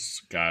trailer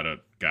has got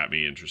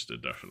me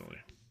interested, definitely.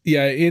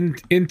 Yeah, in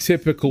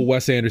typical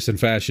Wes Anderson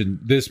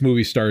fashion, this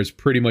movie stars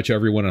pretty much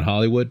everyone in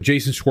Hollywood.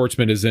 Jason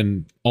Schwartzman is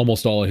in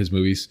almost all of his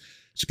movies.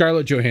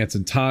 Scarlett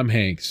Johansson, Tom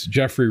Hanks,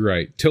 Jeffrey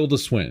Wright, Tilda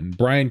Swinton,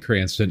 Bryan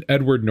Cranston,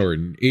 Edward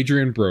Norton,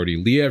 Adrian Brody,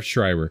 Liev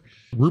Schreiber,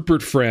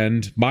 Rupert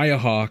Friend, Maya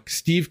Hawke,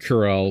 Steve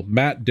Carell,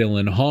 Matt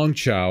Dillon, Hong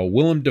Chow,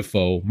 Willem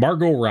Dafoe,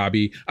 Margot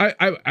Robbie. I'm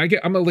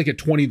like the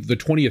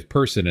 20th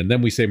person, and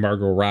then we say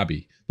Margot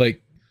Robbie.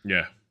 Like,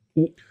 yeah,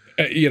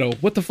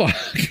 what the fuck?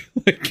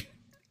 Like,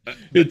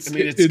 it's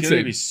going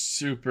to be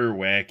super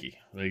wacky.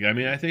 Like, I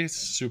mean, I think it's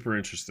super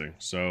interesting.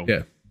 So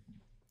yeah.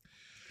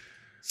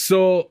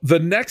 So the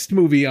next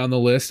movie on the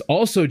list,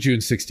 also June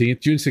 16th.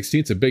 June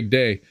 16th is a big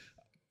day.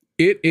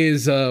 It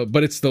is,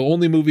 but it's the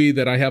only movie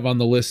that I have on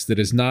the list that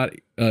is not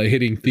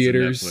hitting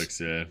theaters.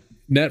 Netflix, yeah.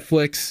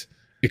 Netflix,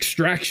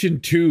 Extraction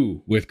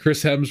 2 with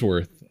Chris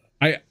Hemsworth.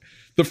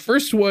 The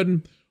first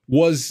one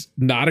was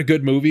not a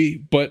good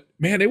movie, but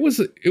man, it was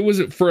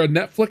for a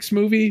Netflix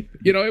movie.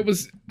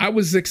 I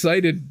was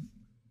excited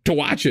to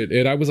watch it,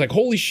 and I was like,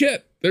 holy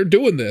shit, they're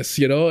doing this.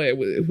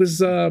 It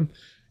was a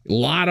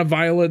lot of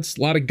violence,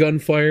 a lot of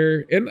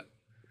gunfire, and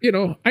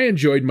I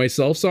enjoyed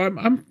myself. So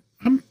I'm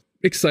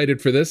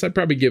excited for this. I'd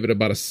probably give it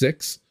about a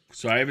 6.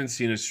 So I haven't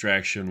seen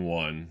Extraction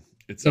 1.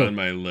 It's on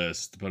my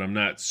list, but I'm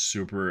not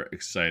super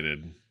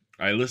excited.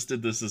 I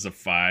listed this as a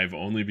 5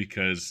 only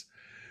because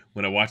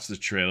when I watched the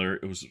trailer,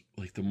 it was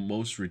like the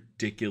most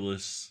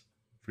ridiculous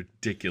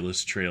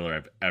trailer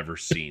I've ever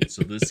seen.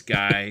 So this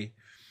guy,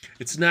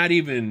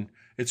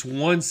 it's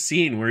one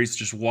scene where he's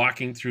just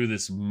walking through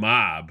this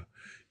mob,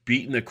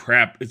 beating the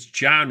crap. It's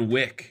John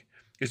Wick.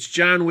 It's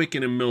John Wick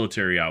in a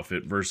military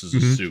outfit versus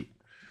a suit.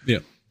 Yeah.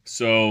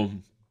 So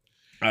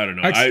I don't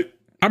know.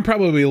 I'm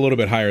probably a little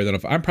bit higher than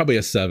I'm probably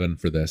a 7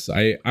 for this.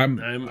 I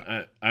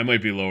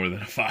might be lower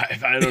than a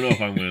 5. I don't know if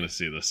I'm going to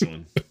see this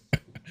one.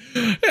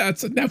 Yeah,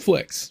 it's a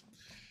Netflix.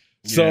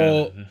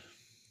 So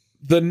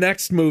the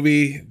next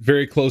movie,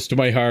 very close to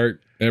my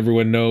heart.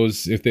 Everyone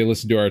knows if they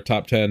listen to our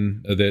top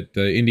 10 that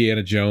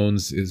Indiana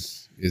Jones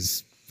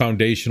is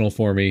foundational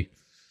for me.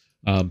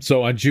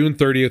 So on June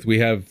 30th, we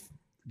have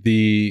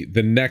the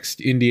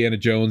next Indiana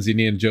Jones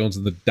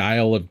and the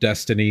Dial of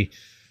Destiny.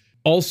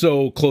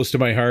 Also close to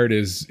my heart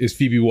is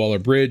Phoebe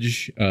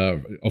Waller-Bridge,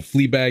 of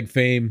Fleabag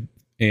fame.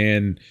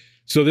 And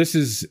so this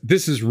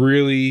is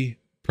really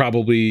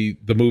probably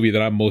the movie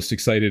that I'm most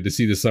excited to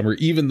see this summer,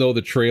 even though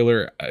the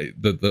trailer,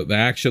 the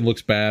action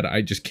looks bad.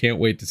 I just can't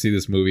wait to see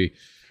this movie.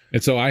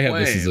 And so I have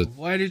this as a...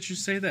 Why did you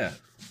say that?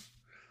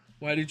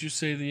 Why did you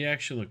say the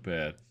action looked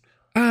bad?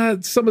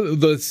 Some of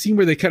the scene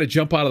where they kind of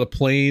jump out of the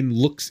plane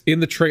looks in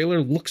the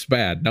trailer looks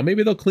bad. Now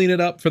maybe they'll clean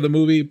it up for the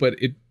movie, but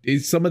it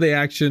is some of the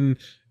action.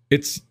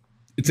 It's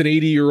an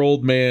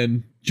 80-year-old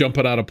man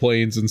jumping out of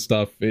planes and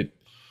stuff.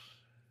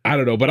 I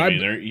don't know, but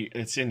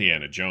it's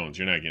Indiana Jones.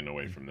 You're not getting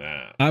away from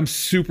that. I'm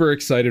super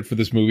excited for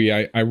this movie.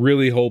 I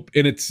really hope,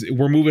 and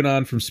we're moving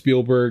on from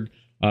Spielberg.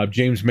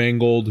 James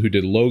Mangold, who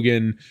did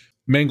Logan.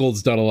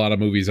 Mangold's done a lot of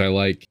movies I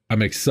like.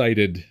 I'm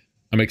excited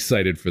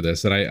for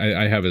this, and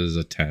I have it as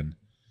a 10.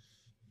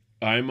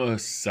 I'm a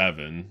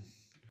 7,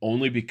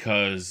 only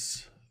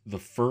because the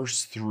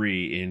first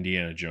 3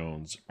 Indiana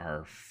Jones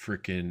are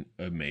freaking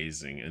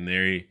amazing, and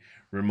they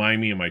remind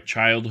me of my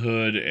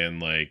childhood.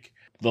 And like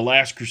The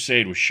Last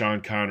Crusade with Sean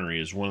Connery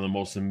is one of the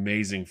most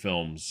amazing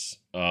films,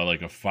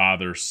 like a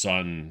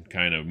father-son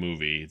kind of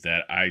movie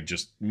that I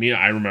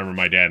remember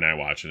my dad and I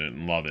watching it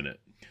and loving it.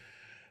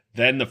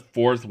 Then the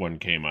 4th one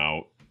came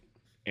out,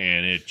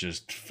 and it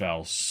just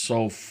fell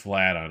so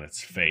flat on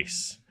its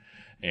face.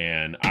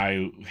 And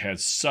I had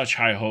such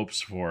high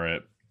hopes for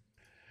it.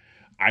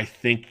 I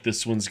think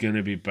this one's going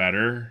to be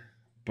better,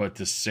 but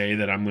to say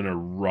that I'm going to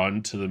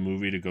run to the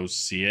movie to go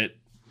see it,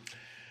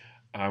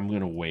 I'm going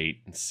to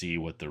wait and see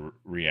what the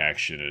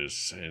reaction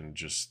is and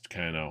just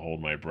kind of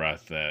hold my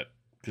breath, that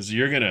because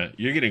you're going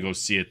to go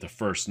see it the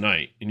first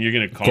night, and you're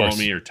going to call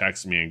me or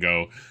text me and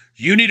go,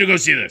 "You need to go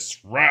see this.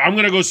 Right? I'm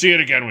going to go see it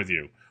again with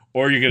you."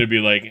 Or you're going to be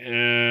like,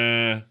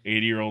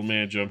 80-year-old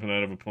man jumping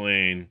out of a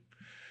plane.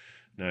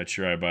 Not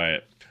sure I buy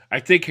it. I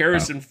think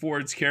Harrison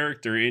Ford's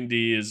character,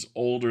 Indy, is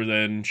older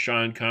than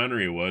Sean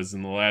Connery was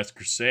in The Last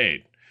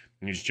Crusade.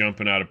 And he's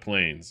jumping out of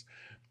planes.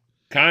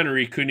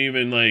 Connery couldn't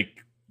even,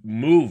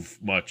 move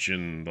much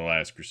in The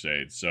Last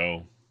Crusade.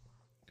 So,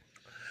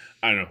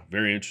 I don't know.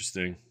 Very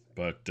interesting.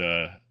 But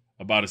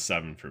about a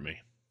 7 for me.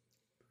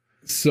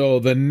 So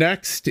the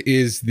next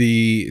is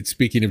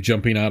speaking of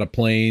jumping out of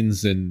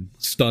planes and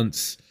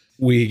stunts,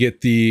 we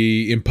get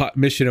the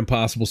Mission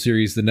Impossible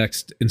series, the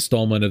next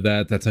installment of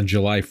that. That's on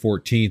July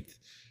 14th.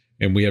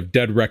 And we have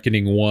Dead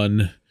Reckoning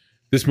 1.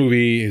 This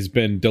movie has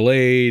been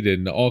delayed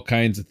and all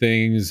kinds of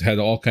things, had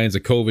all kinds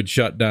of COVID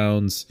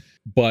shutdowns.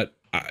 But,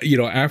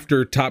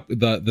 after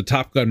the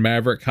Top Gun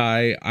Maverick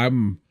high,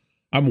 I'm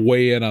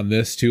way in on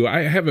this too.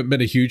 I haven't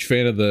been a huge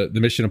fan of the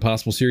Mission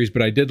Impossible series,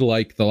 but I did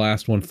like the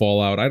last one,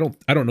 Fallout. I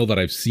don't know that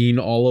I've seen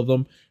all of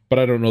them, but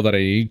I don't know that I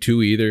need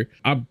to either.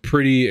 I'm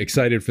pretty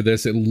excited for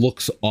this. It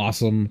looks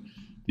awesome.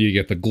 You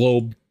get the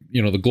globe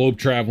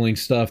traveling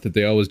stuff that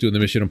they always do in the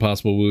Mission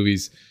Impossible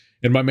movies.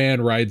 And my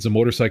man rides a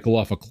motorcycle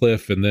off a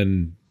cliff, and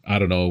then I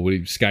don't know,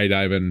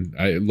 skydiving.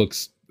 It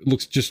looks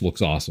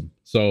awesome.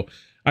 So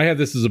I have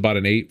this as about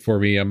an 8 for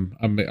me.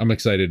 I'm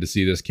excited to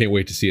see this. Can't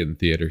wait to see it in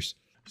theaters.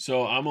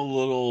 So I'm a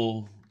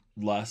little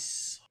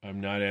less. I'm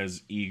not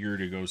as eager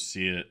to go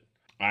see it.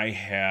 I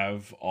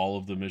have all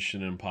of the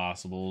Mission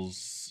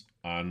Impossibles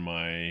on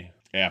my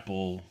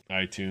Apple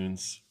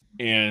iTunes,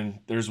 and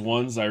there's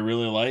ones I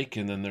really like,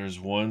 and then there's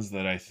ones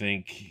that I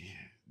think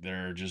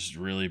they're just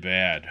really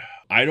bad.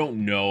 I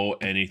don't know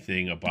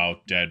anything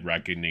about Dead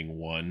Reckoning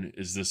 1.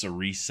 Is this a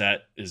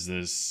reset?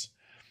 It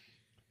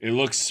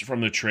looks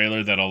from the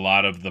trailer that a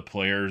lot of the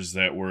players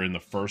that were in the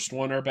first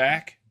one are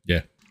back.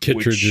 Yeah,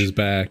 Kittredge is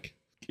back.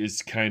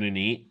 Is kind of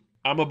neat.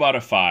 I'm about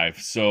a 5.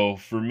 So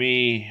for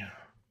me,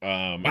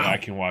 wow. I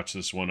can watch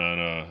this one on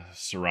a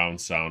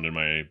surround sound in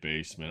my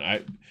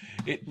basement.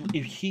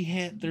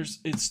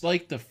 It's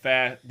like the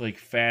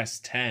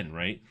Fast 10,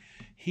 right?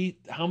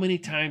 How many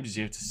times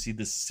do you have to see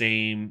the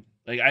same?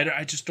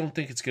 I just don't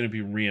think it's going to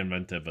be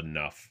reinventive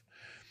enough.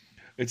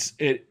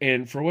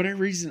 And for whatever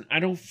reason, I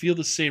don't feel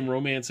the same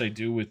romance I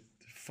do with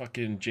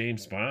fucking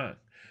James Bond.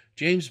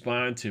 James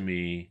Bond to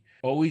me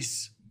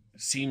always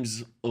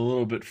seems a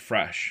little bit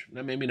fresh.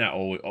 Now, maybe not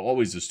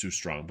always is too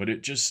strong, but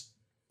it just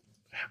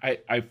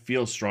I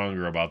feel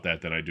stronger about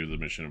that than I do the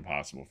Mission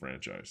Impossible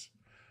franchise.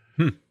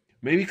 Maybe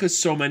because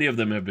so many of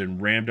them have been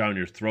rammed down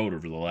your throat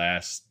over the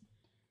last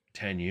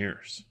 10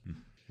 years.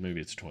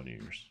 Maybe it's 20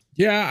 years.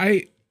 Yeah,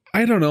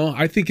 I don't know.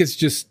 I think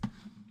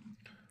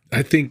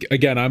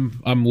again,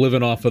 I'm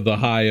living off of the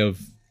high of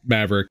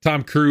Maverick.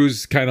 Tom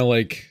Cruise kind of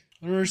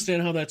I don't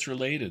understand how that's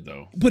related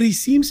though. But he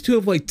seems to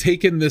have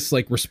taken this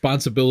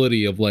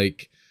responsibility of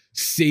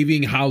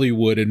saving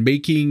Hollywood and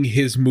making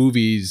his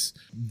movies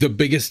the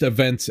biggest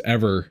events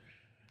ever.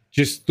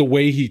 Just the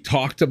way he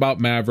talked about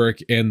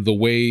Maverick and the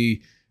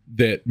way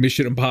that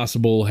Mission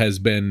Impossible has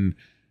been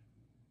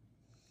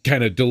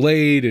kind of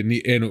delayed, and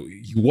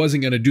he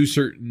wasn't going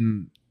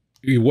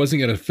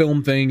to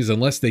film things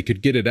unless they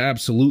could get it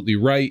absolutely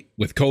right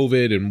with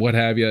COVID and what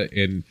have you.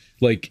 And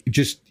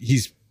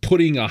he's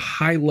putting a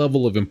high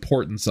level of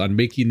importance on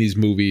making these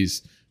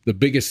movies the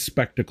biggest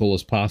spectacle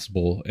as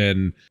possible.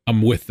 And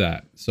I'm with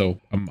that. So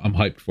I'm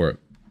hyped for it.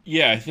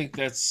 Yeah, I think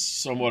that's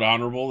somewhat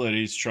honorable that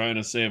he's trying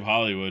to save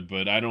Hollywood,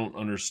 but I don't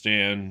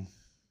understand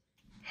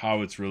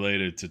how it's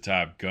related to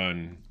Top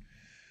Gun.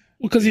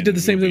 Well, because he did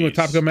the same thing with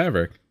Top Gun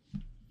Maverick.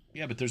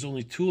 Yeah, but there's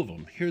only 2 of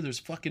them. Here, there's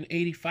fucking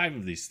 85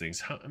 of these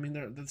things.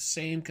 They're the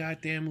same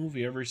goddamn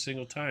movie every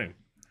single time.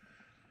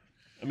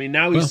 I mean,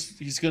 now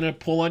he's going to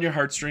pull on your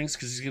heartstrings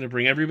because he's going to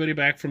bring everybody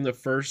back from the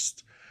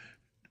first,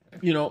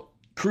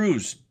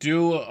 cruise.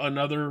 Do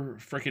another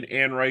freaking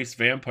Anne Rice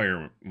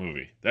vampire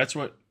movie. That's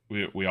what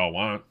we all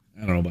want.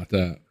 I don't know about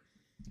that.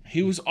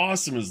 He was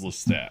awesome as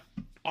Lestat.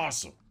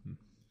 Awesome.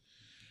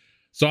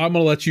 So I'm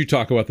going to let you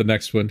talk about the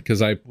next one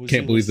because I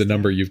can't believe the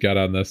number you've got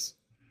on this.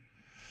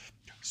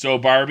 So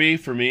Barbie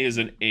for me is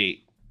an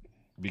 8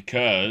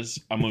 because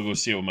I'm going to go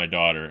see it with my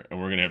daughter and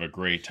we're going to have a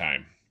great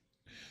time.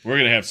 We're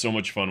going to have so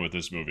much fun with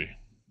this movie.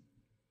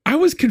 I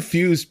was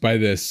confused by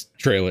this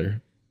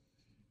trailer.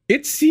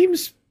 It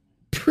seems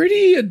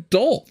pretty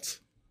adult.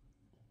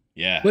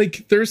 Yeah.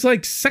 Like there's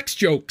like sex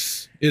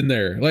jokes in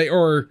there,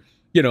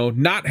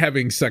 not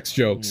having sex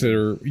jokes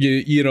or,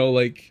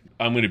 like.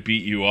 I'm going to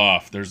beat you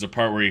off. There's a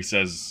part where he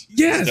says,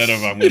 yes. Instead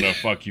of I'm going to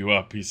fuck you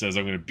up, he says,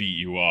 I'm going to beat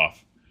you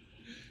off.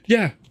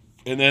 Yeah.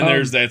 And then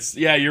there's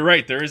you're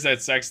right. There is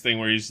that sex thing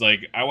where he's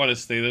like, I want to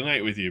stay the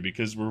night with you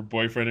because we're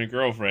boyfriend and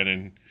girlfriend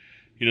and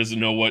he doesn't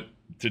know what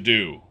to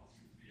do.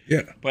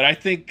 Yeah. But I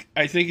think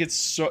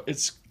it's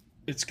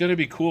going to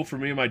be cool for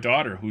me and my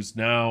daughter who's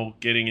now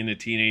getting into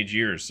teenage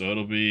years. So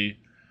it'll be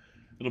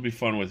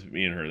fun with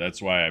me and her.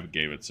 That's why I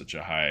gave it such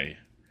a high.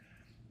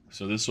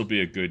 So this will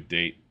be a good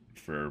date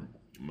for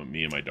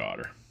me and my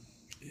daughter.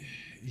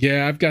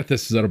 Yeah, I've got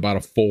this at about a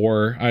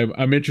 4.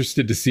 I'm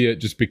interested to see it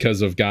just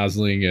because of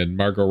Gosling and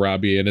Margot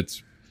Robbie, and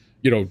it's,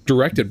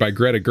 directed by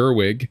Greta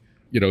Gerwig,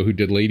 who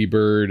did Lady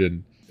Bird,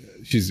 and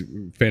she's a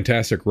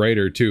fantastic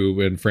writer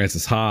too, and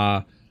Frances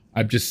Ha.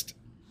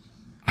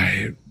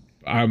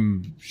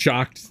 I'm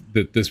shocked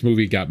that this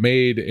movie got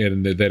made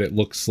and that it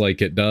looks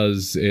like it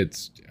does.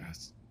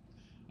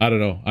 I don't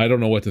know. I don't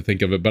know what to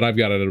think of it, but I've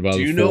got it at about 4.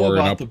 Do you know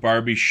about the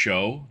Barbie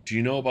show? Do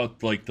you know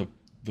about like the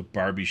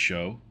Barbie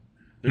show?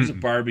 There's a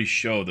Barbie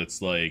show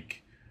that's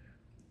like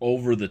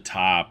over the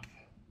top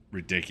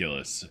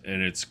ridiculous,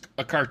 and it's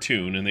a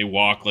cartoon, and they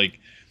walk like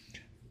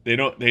they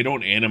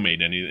don't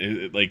animate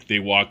any, like they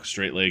walk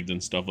straight legged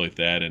and stuff like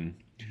that. And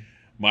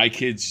my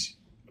kids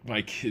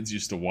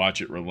used to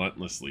watch it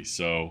relentlessly.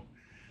 So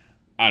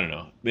I don't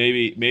know.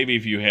 Maybe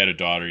if you had a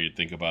daughter, you'd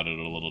think about it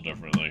a little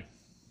differently.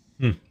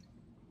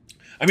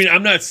 I mean,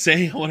 I'm not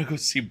saying I want to go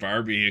see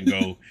Barbie and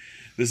go,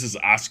 this is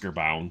Oscar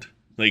bound.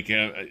 Like,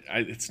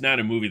 it's not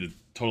a movie that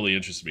totally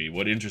interests me.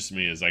 What interests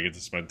me is I get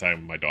to spend time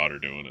with my daughter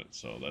doing it.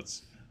 So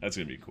that's going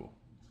to be cool.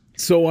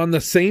 So on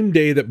the same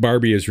day that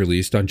Barbie is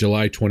released, on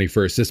July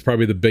 21st, this is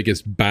probably the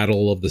biggest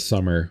battle of the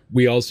summer.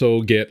 We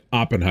also get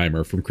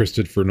Oppenheimer from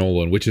Christopher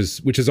Nolan, which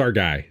is our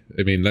guy.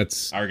 I mean,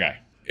 that's our guy.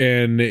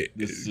 And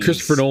this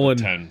Christopher Nolan,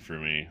 10 for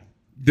me.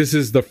 This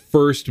is the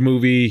first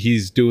movie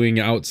he's doing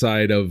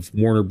outside of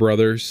Warner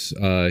Brothers.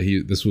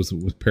 This was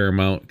with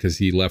Paramount because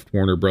he left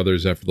Warner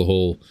Brothers after the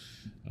whole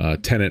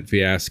Tenet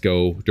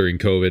fiasco during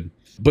COVID.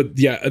 But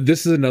yeah,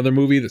 this is another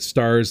movie that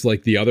stars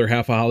like the other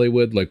half of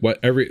Hollywood. Like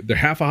the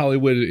half of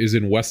Hollywood is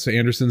in Wes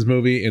Anderson's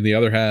movie, and the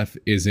other half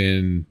is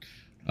in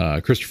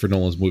Christopher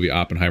Nolan's movie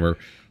Oppenheimer,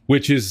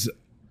 which is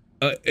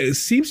it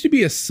seems to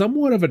be a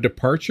somewhat of a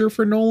departure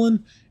for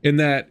Nolan in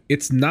that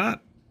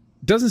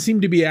doesn't seem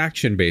to be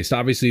action based.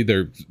 Obviously,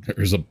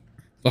 there's a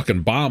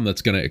fucking bomb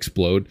that's going to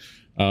explode,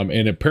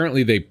 and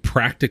apparently they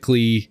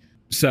practically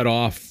set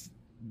off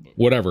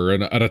whatever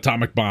an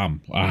atomic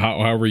bomb.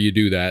 However you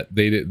do that,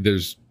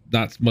 there's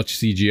not much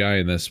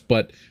CGI in this,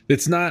 but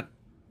it's not,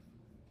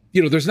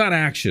 there's not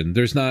action.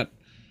 There's not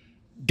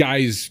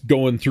guys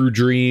going through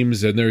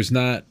dreams, and there's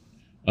not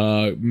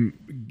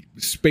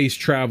space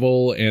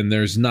travel, and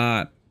there's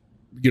not,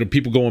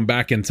 people going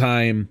back in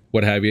time,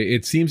 what have you.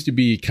 It seems to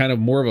be kind of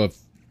more of a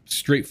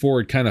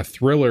straightforward kind of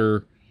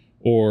thriller,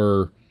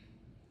 or,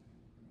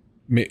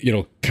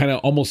 kind of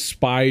almost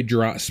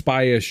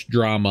spyish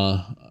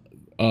drama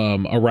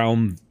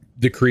around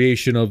the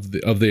creation of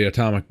the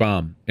atomic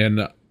bomb.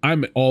 And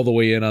I'm all the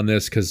way in on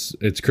this because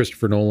it's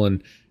Christopher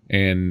Nolan,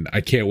 and I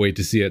can't wait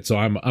to see it. So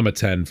I'm a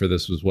 10 for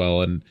this as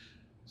well. And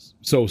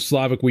so,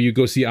 Slavic, will you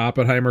go see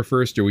Oppenheimer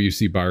first, or will you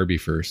see Barbie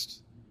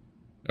first?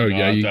 Oh, no,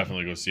 yeah, I'll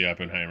definitely go see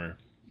Oppenheimer.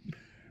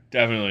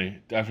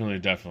 Definitely.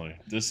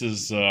 This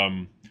is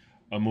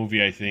a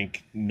movie I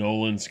think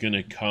Nolan's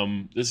gonna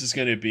come. This is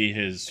gonna be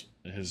his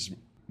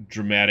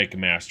dramatic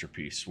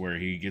masterpiece where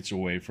he gets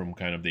away from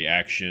kind of the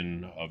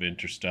action of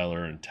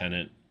Interstellar and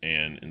Tenet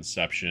and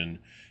Inception.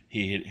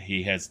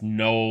 He has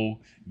no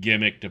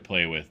gimmick to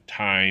play with.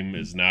 Time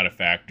is not a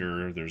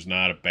factor. There's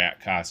not a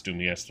bat costume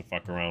he has to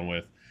fuck around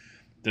with.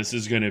 This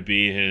is going to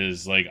be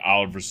his, like,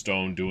 Oliver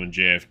Stone doing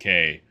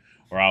JFK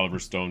or Oliver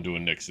Stone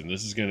doing Nixon.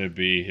 This is going to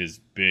be his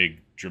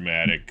big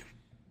dramatic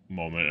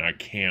moment, and I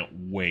can't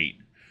wait.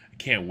 I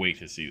can't wait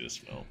to see this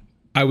film.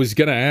 I was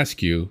going to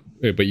ask you,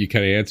 but you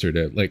kind of answered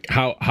it. Like,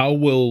 how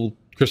will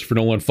Christopher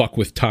Nolan fuck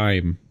with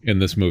time in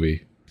this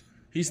movie?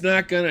 He's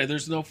not gonna.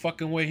 There's no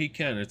fucking way he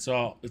can.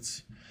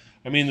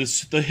 I mean,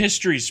 the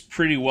history's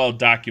pretty well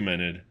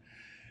documented.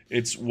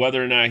 It's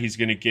whether or not he's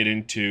going to get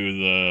into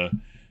the,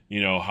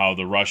 how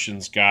the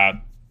Russians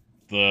got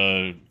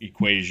the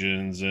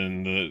equations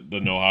and the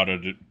know-how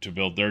to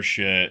build their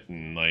shit,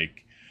 and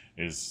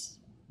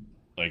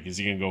Like, is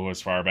he gonna go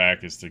as far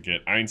back as to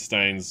get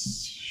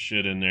Einstein's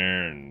shit in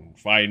there and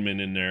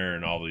Feynman in there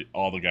and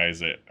all the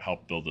guys that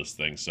helped build this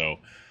thing? So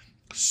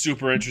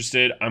super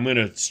interested. I'm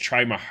gonna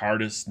try my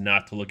hardest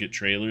not to look at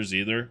trailers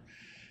either,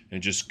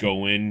 and just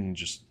go in and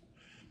just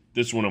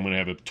this one. I'm gonna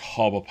have a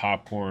tub of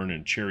popcorn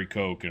and cherry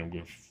Coke, and I'm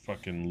gonna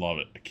fucking love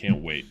it. I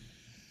can't wait.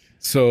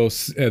 So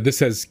this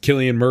has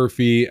Cillian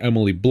Murphy,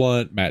 Emily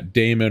Blunt, Matt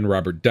Damon,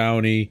 Robert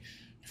Downey,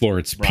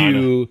 Florence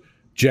Pugh,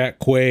 Jack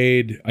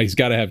Quaid. He's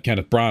got to have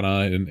Kenneth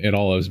Branagh in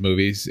all of his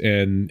movies,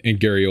 and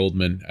Gary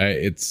Oldman.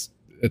 It's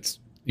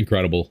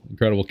incredible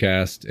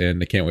cast,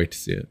 and I can't wait to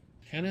see it.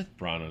 Kenneth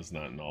Branagh's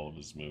not in all of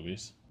his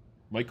movies.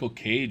 Michael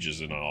Cage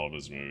is in all of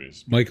his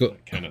movies.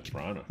 Kenneth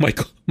Branagh.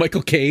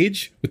 Michael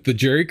Cage with the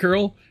jerry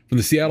curl from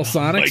the Seattle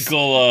Sonics.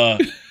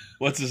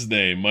 What's his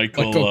name?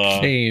 Michael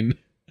Caine.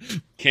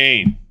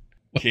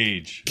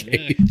 Cage.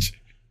 Cage.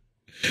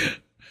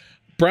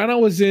 Branagh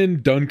was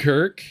in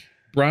Dunkirk.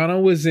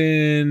 Branagh was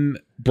in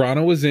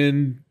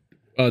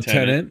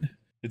Tenet.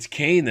 It's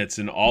Caine that's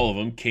in all of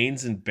them.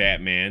 Caine's in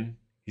Batman.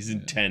 He's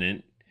in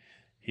Tenet.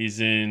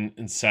 He's in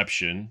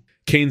Inception.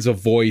 Caine's a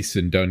voice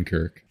in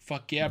Dunkirk.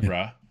 Fuck yeah,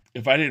 bruh.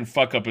 If I didn't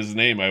fuck up his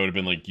name, I would have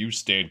been like, you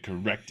stand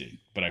corrected.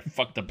 But I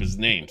fucked up his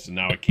name, so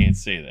now I can't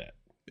say that.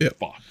 Yep.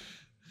 Fuck.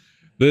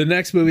 The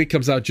next movie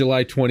comes out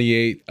July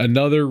 28th.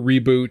 Another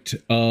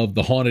reboot of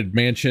The Haunted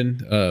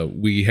Mansion.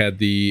 We had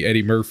the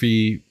Eddie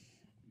Murphy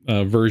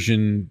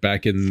version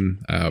back in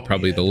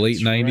the late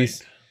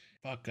 90s. Right.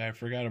 Fuck, I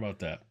forgot about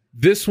that.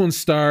 This one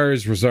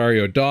stars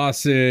Rosario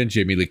Dawson,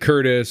 Jamie Lee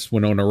Curtis,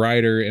 Winona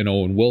Ryder, and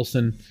Owen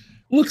Wilson.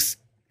 Looks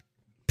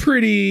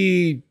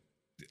pretty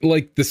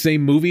like the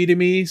same movie to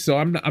me, so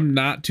I'm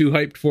not too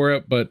hyped for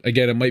it. But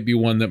again, it might be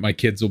one that my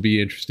kids will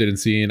be interested in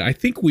seeing. I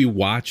think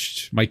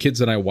my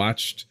kids and I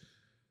watched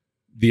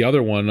the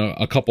other one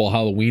a couple of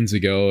Halloweens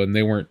ago, and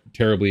they weren't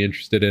terribly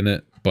interested in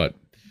it. But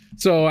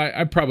so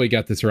I probably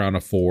got this around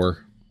a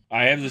 4.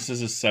 I have this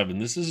as a 7.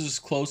 This is as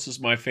close as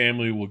my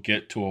family will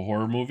get to a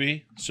horror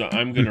movie. So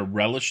I'm going to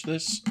relish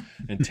this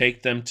and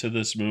take them to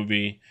this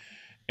movie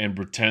and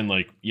pretend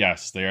like,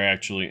 yes, they're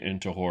actually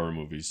into horror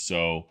movies.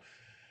 So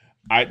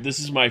this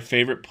is my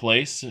favorite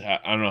place. I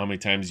don't know how many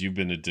times you've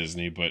been to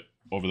Disney, but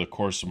over the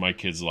course of my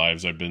kids'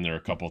 lives, I've been there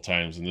a couple of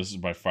times. And this is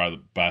by far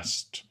the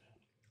best.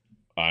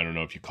 I don't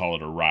know if you call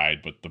it a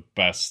ride, but the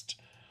best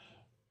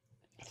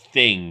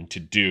thing to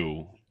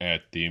do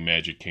at the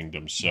Magic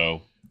Kingdom.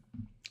 So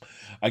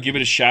I give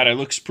it a shot. It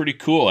looks pretty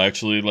cool,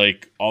 actually.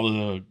 Like all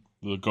of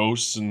the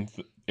ghosts and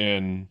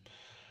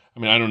I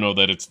mean, I don't know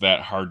that it's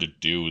that hard to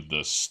do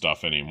this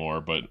stuff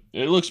anymore, but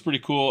it looks pretty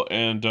cool.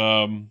 And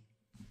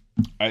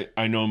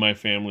I know my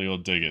family will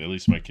dig it. At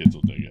least my kids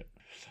will dig it.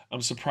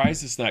 I'm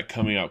surprised it's not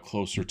coming out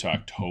closer to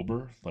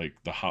October, like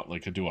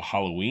to do a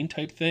Halloween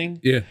type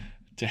thing. Yeah.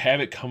 To have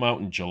it come out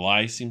in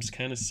July seems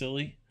kind of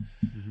silly,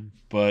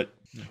 but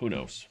who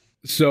knows?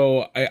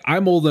 So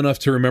I'm old enough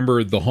to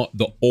remember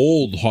the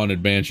old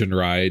Haunted Mansion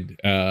ride,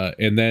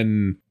 and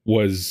then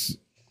was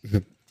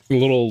a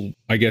little,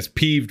 I guess,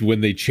 peeved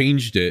when they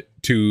changed it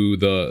to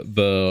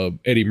the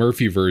Eddie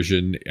Murphy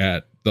version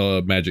at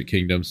the Magic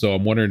Kingdom. So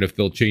I'm wondering if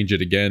they'll change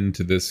it again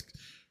to this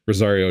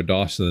Rosario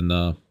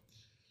Dawson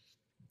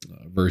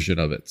version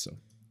of it. So.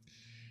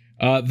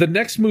 The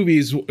next movie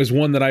is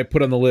one that I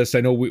put on the list. I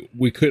know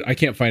I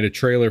can't find a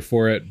trailer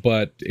for it,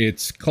 but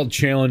it's called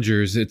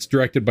Challengers. It's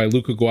directed by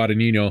Luca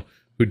Guadagnino,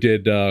 who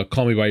did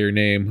Call Me by Your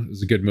Name. It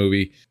was a good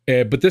movie.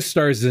 But this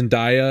stars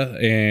Zendaya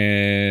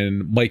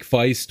and Mike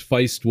Feist.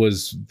 Feist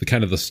was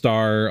the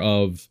star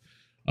of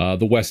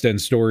the West End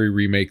Story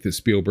remake that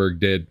Spielberg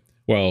did.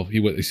 Well, he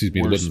wasn't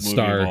the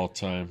star of all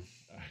time.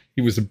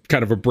 He was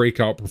kind of a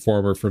breakout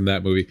performer from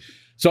that movie.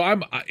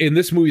 So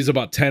this movie is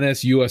about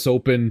tennis, U.S.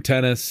 Open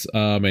tennis,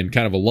 and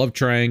kind of a love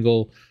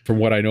triangle from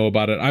what I know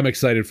about it. I'm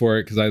excited for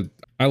it because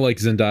I like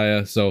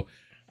Zendaya. So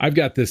I've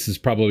got this as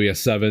probably a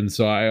 7.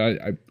 So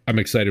I'm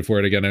excited for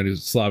it. Again, I know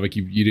Slavic,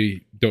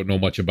 you don't know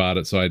much about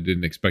it, so I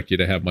didn't expect you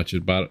to have much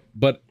about it.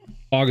 But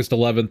August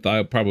 11th,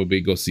 I'll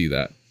probably go see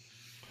that.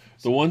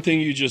 The one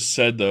thing you just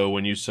said, though,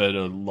 when you said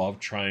a love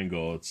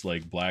triangle, it's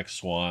like Black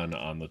Swan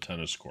on the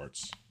tennis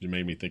courts. You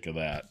made me think of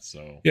that.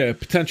 So yeah,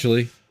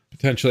 potentially.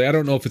 I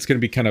don't know if it's going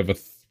to be kind of a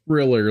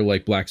thriller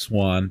like Black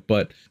Swan,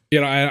 but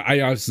I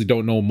obviously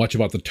don't know much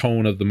about the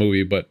tone of the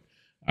movie, but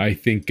I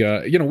think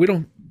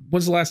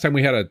when's the last time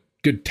we had a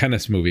good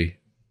tennis movie?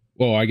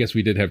 Well, I guess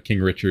we did have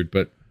King Richard,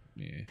 but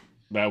yeah.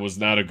 That was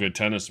not a good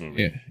tennis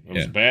movie. Yeah, it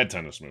was a bad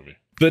tennis movie.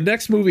 The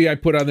next movie I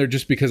put on there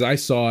just because I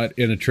saw it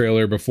in a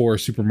trailer before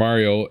Super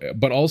Mario,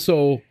 but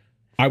also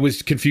I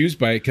was confused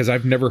by it because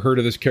I've never heard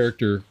of this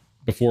character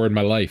before in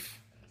my life.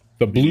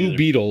 The Blue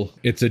Beetle.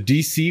 It's a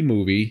DC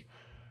movie.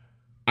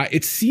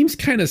 It seems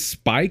kind of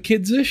Spy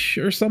Kids-ish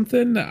or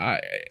something.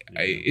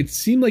 It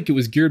seemed like it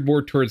was geared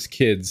more towards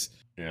kids.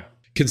 Yeah.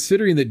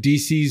 Considering that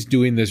DC's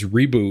doing this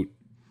reboot,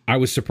 I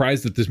was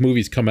surprised that this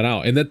movie's coming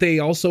out and that they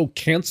also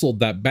canceled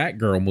that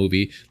Batgirl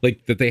movie,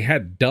 like that they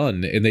had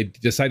done, and they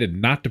decided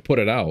not to put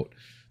it out.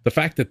 The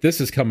fact that this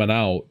is coming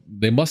out,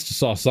 they must have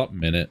saw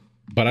something in it,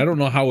 but I don't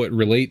know how it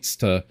relates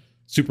to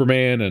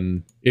Superman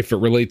and if it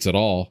relates at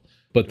all.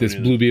 But this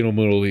Blue Beetle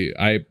movie,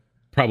 I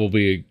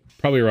probably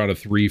around a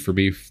 3 for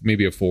me,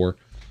 maybe a 4.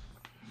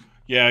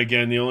 Yeah,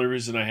 again, the only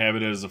reason I have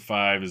it as a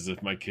 5 is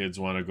if my kids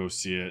want to go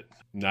see it.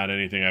 Not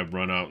anything I've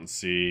run out and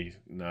see.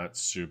 Not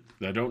super.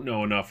 I don't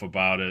know enough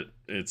about it.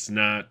 It's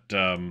not.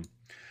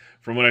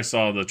 From what I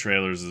saw of the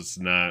trailers, it's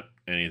not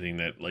anything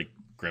that like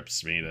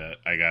grips me that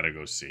I gotta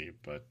go see.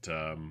 But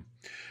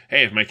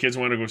hey, if my kids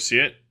want to go see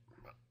it,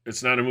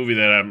 it's not a movie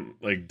that I'm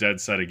like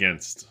dead set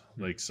against,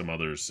 like some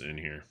others in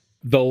here.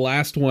 The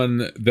last one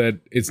that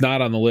it's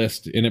not on the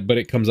list in it, but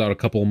it comes out a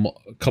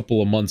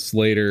couple of months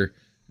later.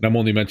 And I'm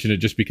only mentioning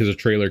it just because a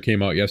trailer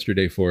came out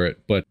yesterday for it.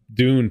 But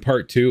Dune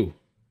Part 2,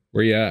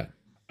 where you at?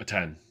 A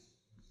 10.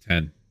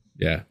 10.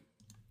 Yeah.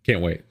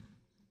 Can't wait.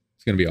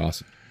 It's going to be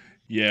awesome.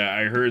 Yeah,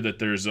 I heard that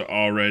there's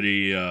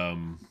already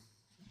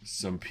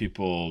some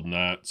people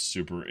not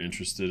super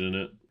interested in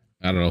it.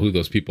 I don't know who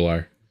those people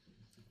are.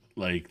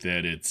 Like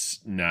that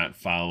it's not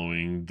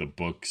following the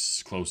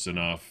books close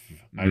enough.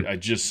 I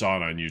just saw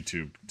it on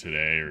YouTube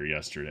today or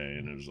yesterday,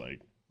 and it was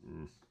like...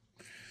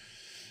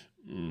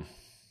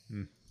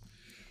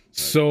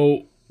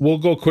 So we'll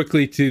go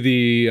quickly to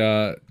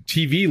the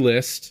TV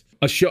list.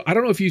 A show. I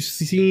don't know if you've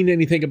seen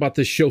anything about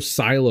this show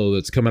Silo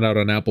that's coming out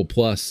on Apple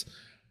Plus,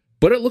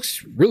 but it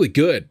looks really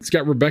good. It's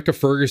got Rebecca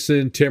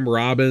Ferguson, Tim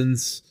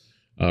Robbins,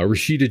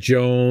 Rashida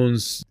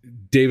Jones,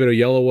 David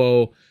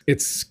Oyelowo.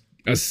 It's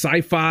a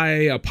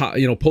sci-fi,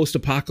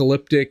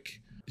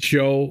 post-apocalyptic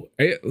show.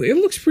 It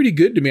looks pretty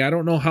good to me. I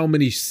don't know how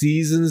many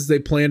seasons they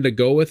plan to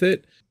go with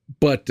it,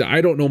 but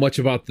I don't know much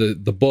about the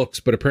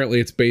books. But apparently,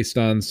 it's based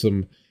on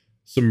some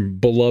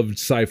beloved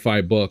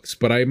sci-fi books,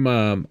 but I'm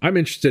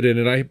interested in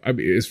it. I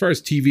as far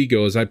as TV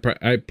goes, I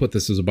put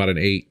this as about an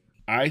 8.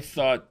 I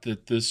thought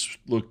that this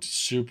looked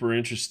super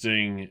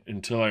interesting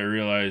until I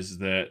realized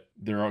that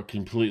they're all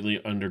completely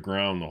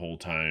underground the whole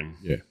time.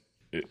 Yeah,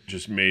 it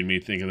just made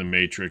me think of The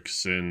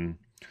Matrix, and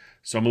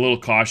so I'm a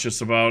little cautious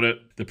about it.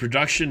 The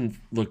production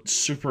looked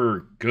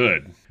super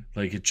good.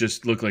 Like it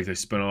just looked like they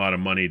spent a lot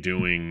of money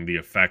doing the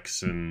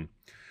effects, and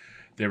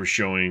they were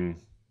showing.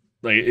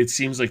 Like it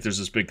seems like there's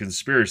this big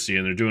conspiracy,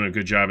 and they're doing a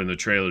good job in the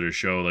trailer to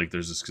show like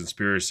there's this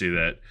conspiracy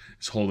that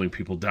is holding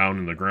people down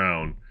in the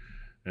ground.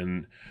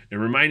 And it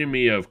reminded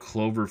me of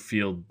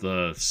Cloverfield,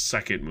 the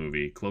second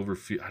movie.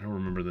 Cloverfield, I don't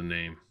remember the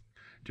name.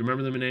 Do you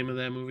remember the name of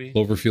that movie?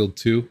 Cloverfield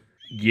 2?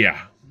 Yeah,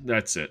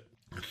 that's it.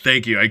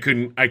 Thank you. I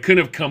couldn't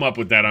have come up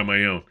with that on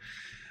my own.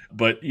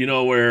 But you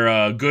know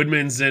where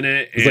Goodman's in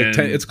it.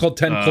 It's called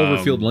 10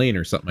 Cloverfield Lane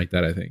or something like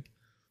that, I think.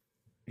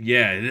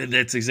 Yeah,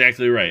 that's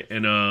exactly right.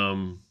 And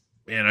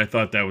I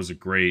thought that was a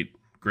great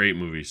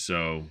movie.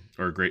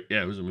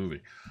 It was a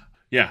movie.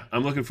 Yeah,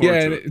 I'm looking forward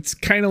to it. It's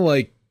kind of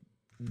like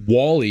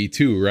Wall-E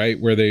too, right?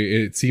 Where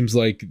it seems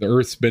like the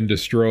Earth's been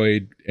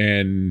destroyed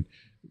and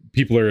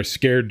people are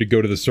scared to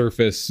go to the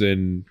surface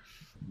and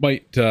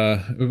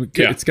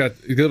it's got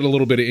a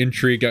little bit of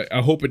intrigue.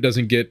 I hope it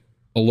doesn't get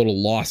a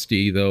little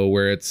losty though,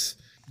 where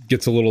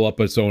gets a little up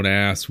its own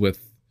ass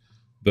with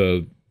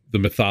the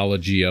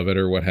mythology of it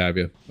or what have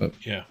you. But,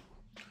 yeah,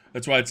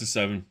 that's why it's a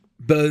 7.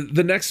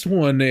 The next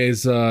one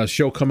is a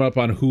show coming up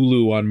on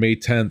Hulu on May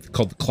 10th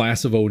called The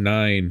Class of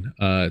 '09.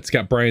 It's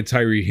got Brian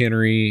Tyree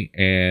Henry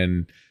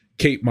and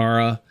Kate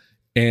Mara,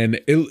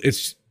 and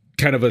it's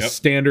kind of a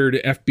standard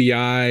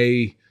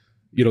FBI.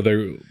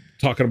 They're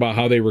talking about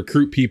how they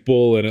recruit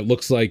people, and it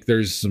looks like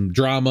there's some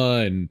drama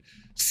and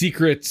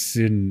secrets,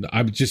 and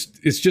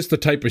it's just the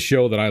type of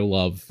show that I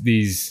love.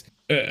 These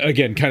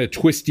again, kind of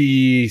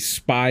twisty,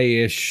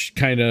 spy-ish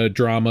kind of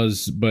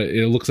dramas, but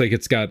it looks like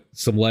it's got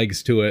some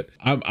legs to it.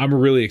 I'm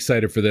really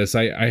excited for this.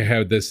 I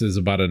have this as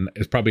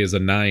it's probably as a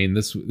 9.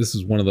 This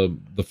is one of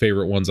the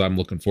favorite ones I'm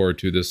looking forward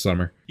to this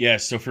summer. Yeah,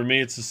 so for me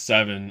it's a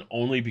 7,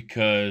 only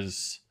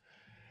because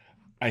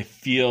I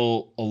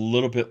feel a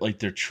little bit like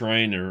they're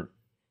trying to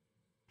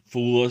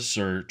fool us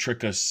or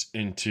trick us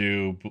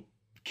into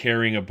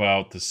caring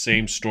about the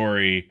same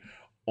story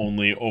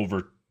only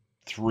over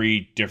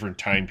 3 different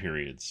time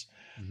periods.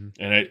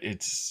 And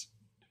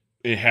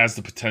it has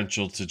the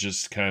potential to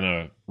just kind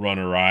of run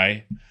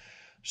awry.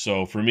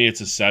 So for me,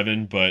 it's a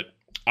 7, but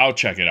I'll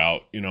check it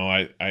out.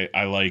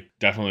 I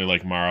definitely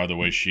like Mara, the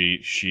way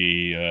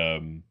she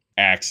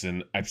acts,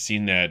 and I've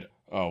seen that.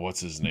 Oh, what's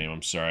his name?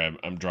 I'm sorry,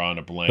 I'm drawing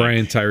a blank.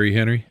 Brian Tyree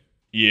Henry.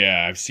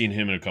 Yeah, I've seen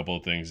him in a couple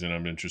of things, and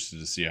I'm interested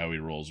to see how he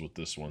rolls with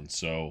this one.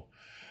 So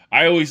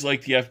I always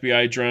like the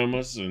FBI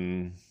dramas,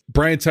 and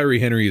Brian Tyree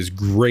Henry is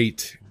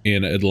great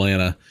in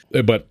Atlanta,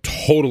 but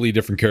totally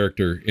different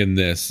character in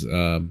this.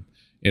 In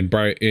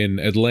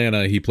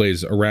Atlanta, he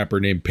plays a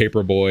rapper named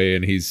Paperboy,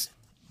 and he's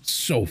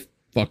so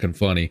fucking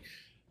funny.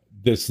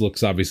 This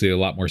looks obviously a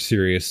lot more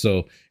serious.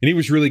 And he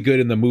was really good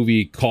in the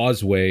movie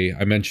Causeway.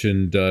 I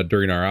mentioned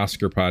during our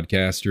Oscar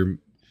podcast,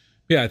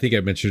 I think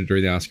I mentioned it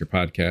during the Oscar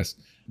podcast.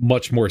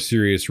 Much more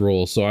serious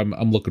role. So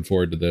I'm looking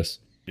forward to this.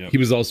 Yep. He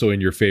was also in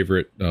your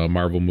favorite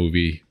Marvel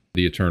movie,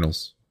 The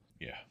Eternals.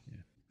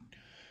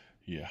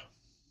 Yeah.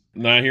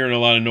 Not hearing a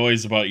lot of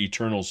noise about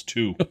Eternals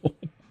 2.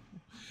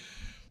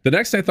 The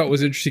next I thought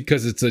was interesting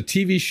because it's a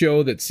TV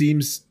show that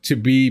seems to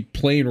be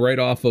playing right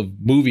off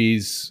of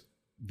movies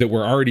that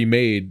were already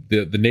made,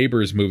 the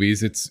Neighbors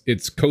movies.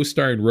 It's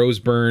co-starring Rose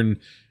Byrne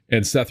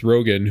and Seth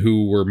Rogen,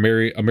 who were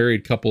a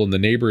married couple in the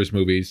Neighbors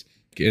movies.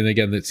 And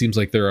again, it seems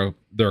like they're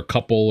a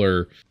couple,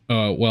 or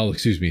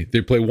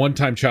they play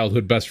one-time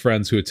childhood best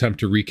friends who attempt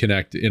to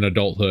reconnect in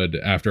adulthood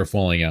after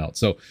falling out.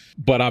 So,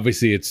 but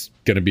obviously it's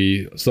going to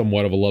be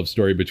somewhat of a love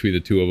story between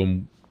the two of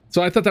them.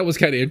 So I thought that was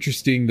kind of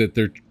interesting that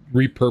they're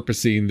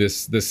repurposing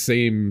this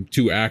same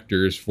two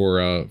actors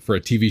for a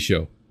TV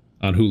show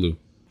on Hulu.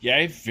 Yeah,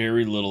 I have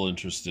very little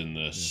interest in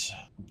this.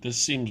 This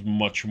seems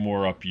much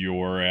more up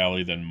your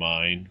alley than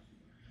mine.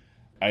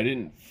 I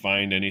didn't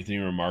find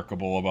anything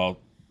remarkable about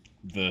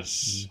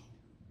this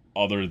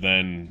other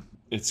than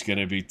it's going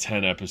to be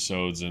 10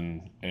 episodes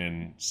and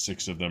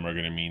 6 of them are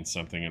going to mean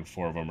something and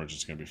 4 of them are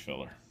just going to be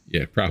filler.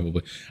 Yeah,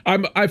 probably.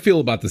 I feel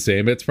about the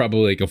same. It's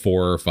probably like a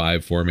 4 or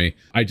 5 for me.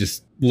 I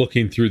just,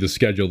 looking through the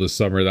schedule this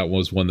summer, that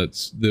was one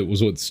that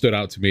was what stood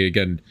out to me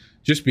again,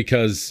 just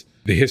because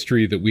the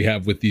history that we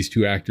have with these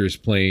two actors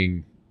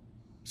playing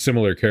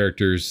similar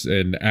characters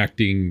and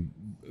acting,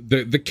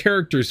 the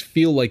characters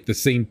feel like the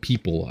same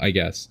people, I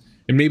guess.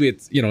 And maybe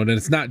it's, and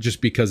it's not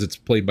just because it's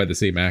played by the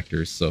same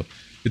actors. So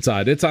it's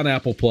odd. It's on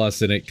Apple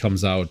Plus and it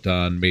comes out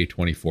on May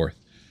 24th.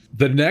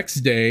 The next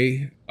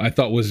day I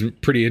thought was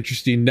pretty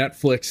interesting.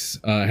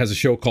 Netflix has a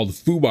show called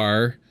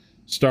Fubar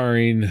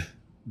starring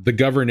the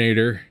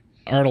Governator,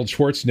 Arnold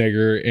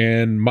Schwarzenegger,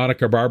 and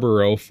Monica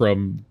Barbaro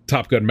from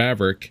Top Gun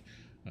Maverick.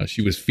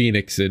 She was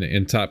Phoenix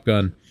in Top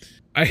Gun.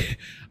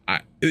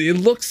 It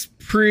looks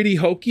pretty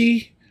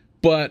hokey,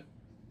 but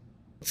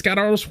it's got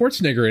Arnold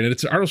Schwarzenegger in it.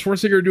 It's Arnold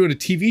Schwarzenegger doing a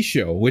TV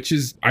show, which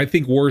is, I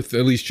think, worth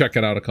at least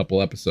checking out a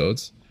couple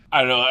episodes. I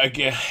don't know. I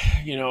get,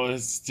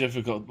 it's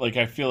difficult. Like,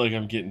 I feel like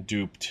I'm getting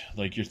duped.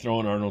 Like, you're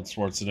throwing Arnold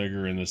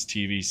Schwarzenegger in this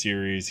TV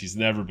series. He's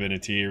never been a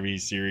TV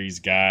series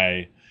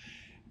guy.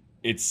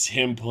 It's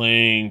him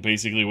playing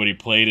basically what he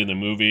played in the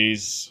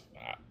movies.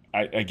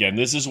 Again,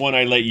 this is one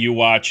I let you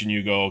watch and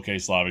you go, okay,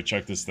 Slavic,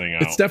 check this thing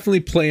out. It's definitely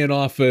playing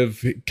off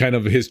of kind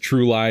of his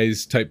True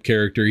Lies type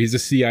character. He's a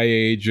CIA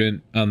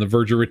agent on the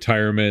verge of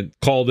retirement,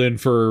 called in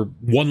for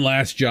one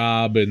last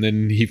job, and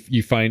then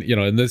you find,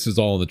 and this is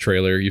all in the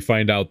trailer, you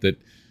find out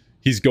that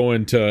he's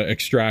going to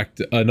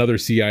extract another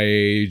CIA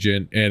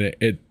agent, and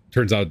it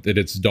turns out that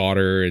it's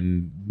daughter,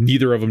 and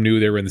neither of them knew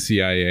they were in the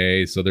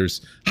CIA, so there's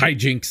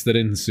hijinks that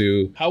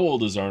ensue. How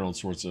old is Arnold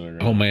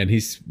Schwarzenegger? Oh man,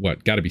 he's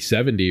got to be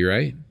 70,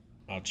 right?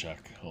 I'll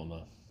check. Hold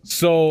on.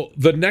 So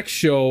the next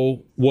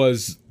show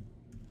was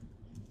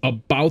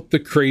about the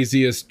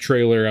craziest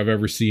trailer I've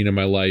ever seen in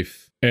my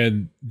life.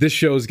 And this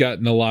show's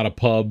gotten a lot of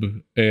pub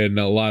and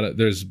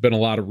there's been a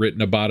lot of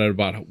written about it,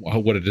 about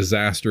what a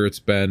disaster it's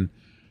been.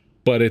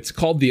 But it's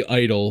called The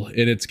Idol,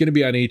 and it's going to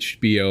be on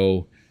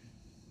HBO.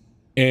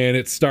 And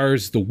it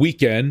stars The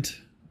Weeknd,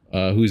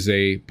 who's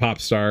a pop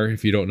star,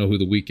 if you don't know who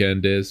The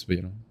Weeknd is,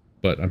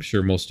 but I'm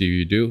sure most of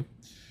you do.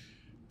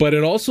 But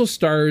it also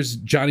stars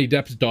Johnny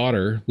Depp's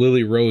daughter,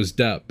 Lily Rose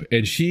Depp,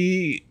 and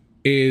she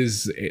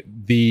is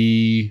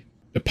the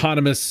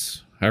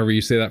eponymous, however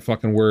you say that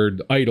fucking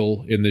word,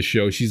 idol in this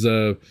show. She's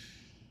a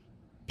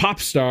pop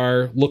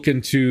star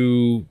looking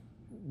to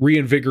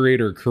reinvigorate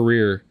her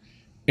career,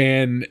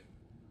 and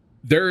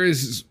there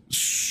is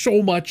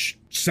so much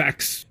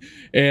sex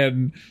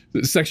and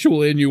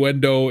sexual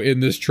innuendo in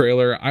this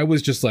trailer. I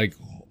was just like,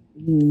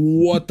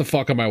 what the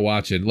fuck am I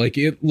watching? Like,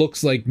 it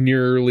looks like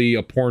nearly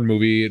a porn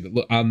movie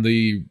on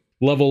the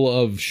level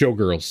of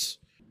Showgirls,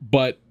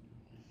 but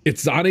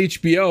it's on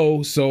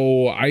HBO,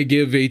 so I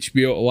give a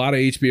lot of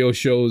HBO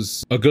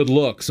shows a good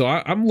look. So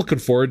I'm looking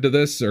forward to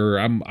this, or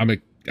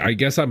I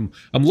guess I'm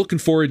looking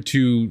forward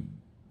to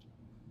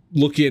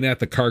looking at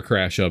the car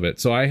crash of it.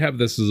 So I have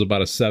this as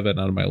about a 7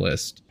 on my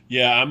list.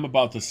 Yeah, I'm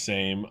about the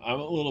same. I'm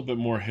a little bit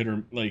more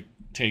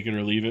take it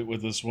or leave it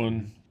with this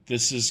one.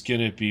 This is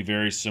going to be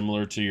very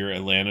similar to your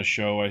Atlanta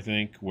show, I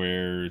think,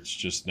 where it's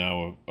just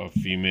now a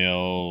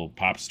female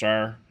pop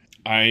star.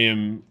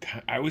 I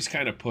was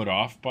kind of put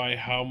off by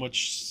how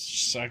much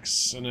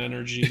sex and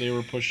energy they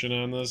were pushing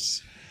on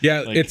this.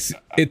 Yeah, it's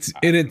I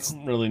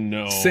don't really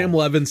know. Sam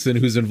Levinson,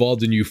 who's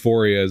involved in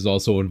Euphoria, is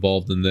also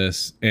involved in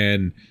this,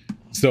 and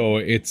so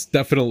it's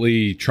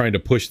definitely trying to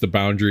push the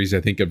boundaries,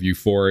 I think, of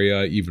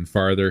Euphoria even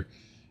farther,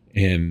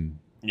 and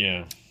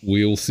yeah,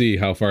 we'll see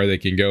how far they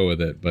can go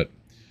with it, but.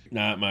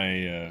 Not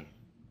my.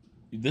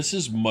 This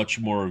is much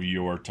more of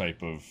your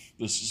type of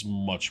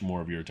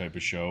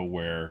show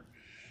where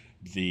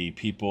the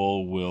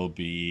people will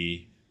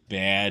be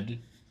bad,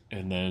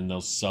 and then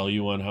they'll sell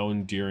you on how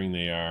endearing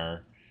they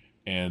are,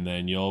 and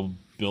then you'll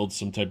build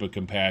some type of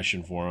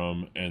compassion for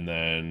them, and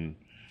then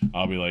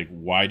I'll be like,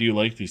 "Why do you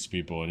like these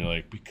people?" And you're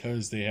like,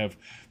 "Because they have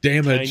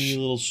damage, tiny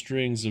little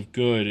strings of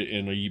good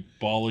and a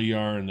ball of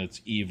yarn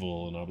that's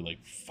evil." And I'll be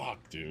like,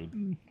 "Fuck,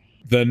 dude."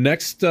 The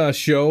next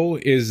show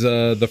is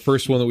the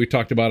first one that we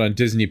talked about on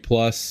Disney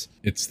Plus.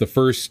 It's the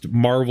first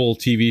Marvel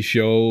TV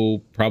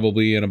show,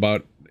 probably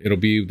it'll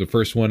be the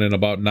first one in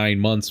about 9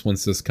 months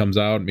once this comes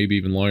out, maybe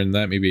even longer than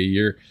that, maybe a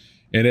year.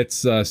 and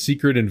it's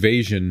Secret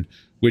Invasion,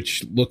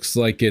 which looks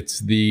like it's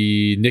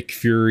the Nick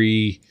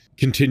Fury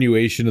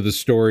continuation of the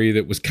story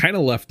that was kind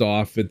of left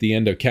off at the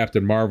end of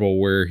Captain Marvel,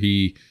 where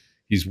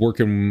he's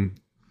working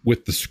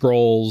with the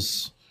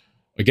Skrulls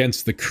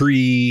against the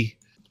Kree.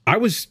 I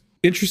was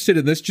interested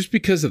in this just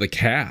because of the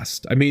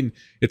cast. I mean,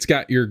 it's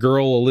got your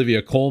girl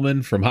Olivia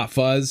Colman from Hot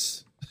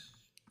Fuzz.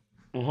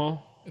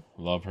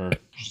 Love her.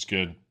 She's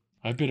good.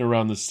 I've been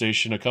around the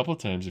station a couple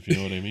times, if you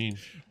know what I mean.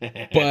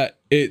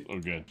 But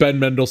good. Ben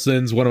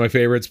Mendelsohn's one of my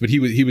favorites, but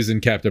he was in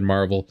Captain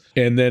Marvel,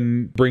 and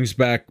then brings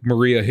back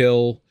Maria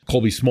Hill,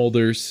 Colby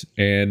Smulders,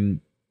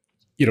 and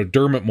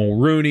Dermot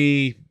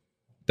Mulrooney,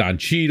 Don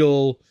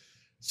Cheadle.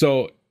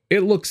 So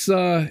it looks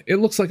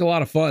like a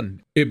lot of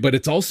fun. But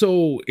it's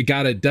also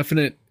got a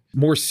definite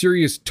more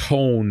serious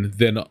tone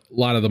than a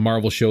lot of the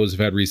Marvel shows have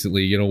had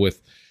recently.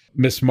 With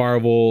Miss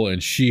Marvel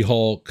and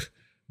She-Hulk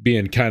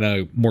being kind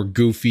of more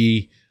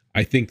goofy.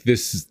 I think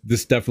this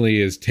definitely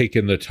is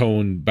taking the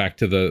tone back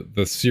to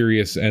the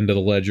serious end of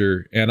the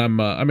ledger, and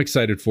I'm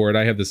excited for it.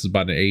 I have this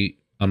about an 8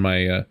 on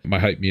my my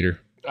hype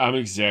meter. I'm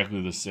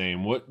exactly the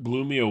same. What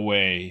blew me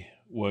away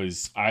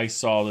was I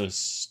saw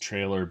this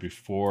trailer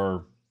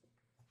before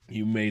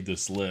you made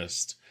this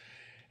list,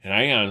 and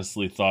I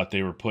honestly thought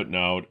they were putting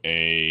out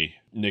a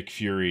Nick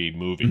Fury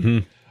movie.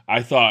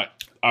 Mm-hmm.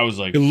 I was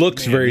like, it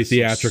looks very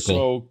theatrical,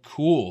 so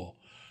cool.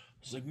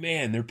 I was like,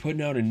 man, they're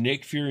putting out a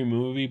Nick Fury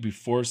movie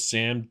before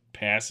Sam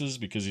passes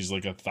because he's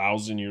like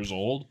 1,000 years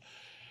old,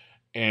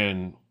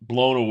 and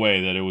blown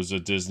away that it was a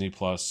Disney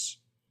Plus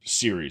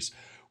series.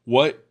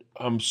 What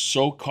I'm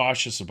so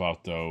cautious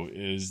about, though,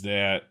 is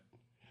that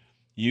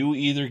you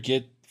either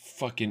get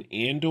fucking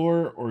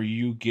Andor or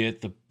you get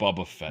the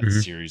Boba Fett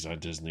series on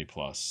Disney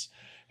Plus,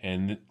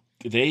 and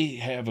they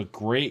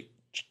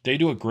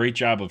do a great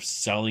job of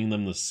selling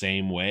them the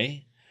same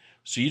way,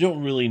 so you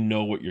don't really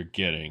know what you're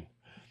getting.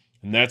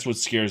 And that's what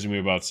scares me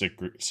about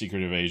Secret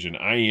Invasion.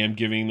 I am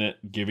giving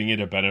it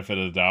a benefit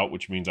of the doubt,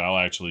 which means I'll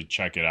actually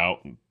check it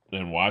out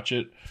and watch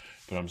it.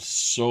 But I'm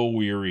so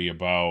weary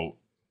about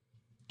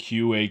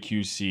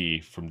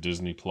QAQC from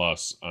Disney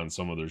Plus on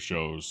some of their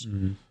shows.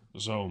 Mm-hmm.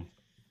 So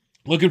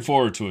looking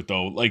forward to it,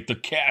 though. Like, the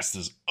cast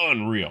is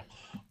unreal.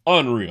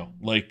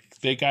 Like,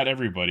 they got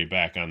everybody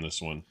back on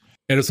this one.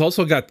 And it's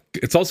also got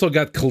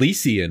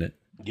Khaleesi in it.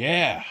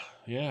 Yeah.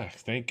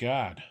 Thank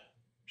God.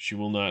 She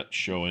will not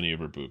show any of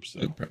her boobs,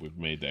 though. We've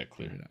made that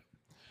clear.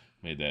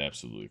 Made that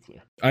absolutely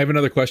clear. I have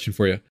another question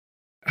for you.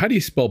 How do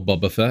you spell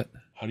Boba Fett?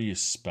 How do you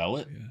spell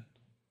it? Yeah.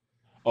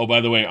 Oh, by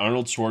the way,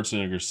 Arnold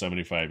Schwarzenegger is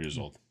 75 years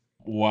old.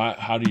 Why?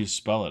 How do you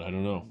spell it? I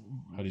don't know.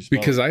 How do you spell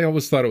because it? I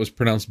always thought it was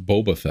pronounced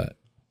Boba Fett.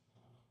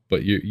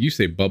 But you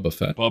say Bubba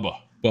Fett.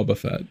 Boba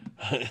Fett.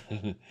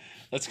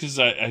 That's because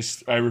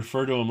I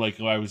refer to him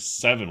like I was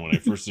 7 when I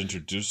first was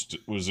introduced.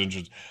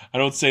 I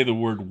don't say the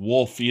word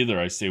wolf either.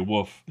 I say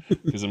woof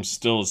because I'm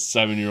still a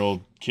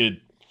 7-year-old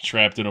kid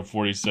trapped in a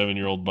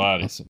 47-year-old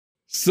body. Awesome.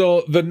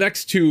 So the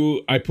next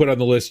 2 I put on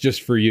the list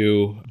just for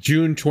you.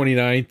 June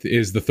 29th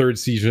is the 3rd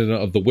season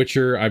of The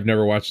Witcher. I've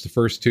never watched the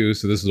first 2,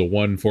 so this is a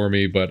 1 for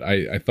me, but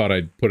I thought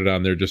I'd put it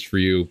on there just for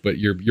you. But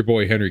your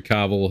boy Henry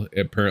Cavill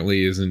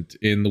apparently isn't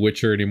in The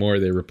Witcher anymore.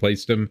 They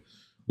replaced him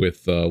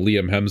with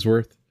Liam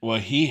Hemsworth. Well,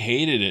 he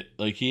hated it.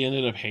 Like, he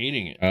ended up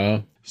hating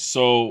it.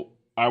 So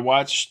I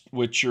watched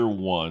Witcher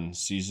 1,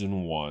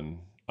 season 1.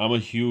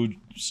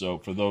 So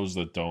for those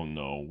that don't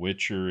know,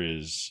 Witcher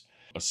is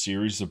a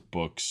series of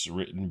books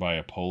written by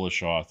a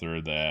Polish author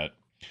that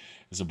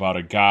is about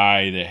a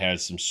guy that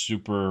has some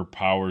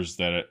superpowers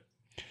that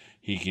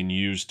he can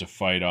use to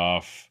fight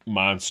off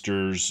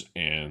monsters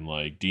and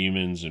like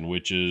demons and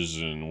witches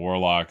and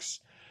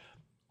warlocks.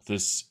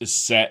 This is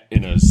set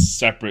in a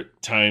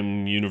separate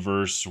time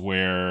universe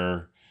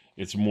where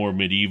it's more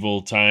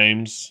medieval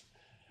times.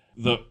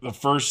 The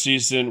first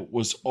season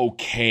was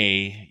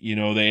okay.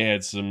 They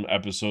had some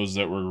episodes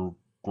that were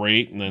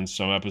great and then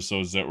some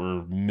episodes that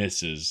were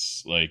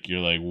misses. Like, you're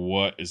like,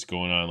 what is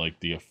going on? Like,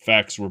 the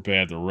effects were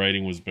bad. The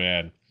writing was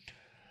bad.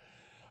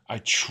 I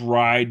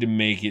tried to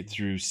make it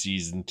through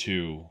season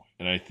 2,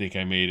 and I think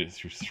I made it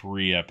through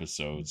 3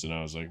 episodes. And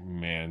I was like,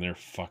 man, they're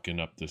fucking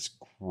up this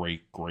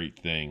great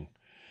thing.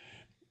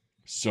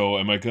 So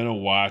am I going to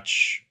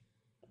watch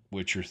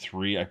Witcher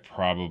 3? I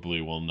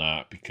probably will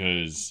not,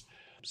 because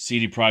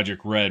CD Projekt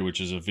Red, which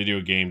is a video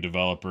game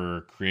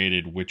developer,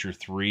 created Witcher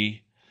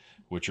 3,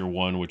 Witcher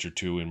 1, Witcher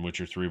 2, and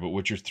Witcher 3. But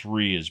Witcher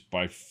 3 is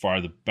by far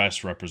the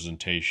best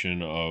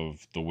representation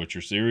of the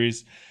Witcher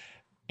series.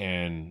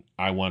 And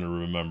I want to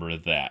remember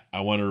that.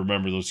 I want to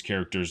remember those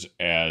characters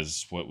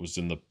as what was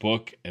in the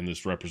book and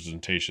this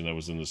representation that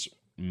was in this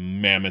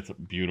mammoth,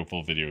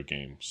 beautiful video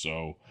game.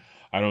 So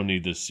I don't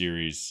need this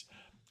series.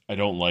 I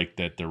don't like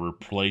that they're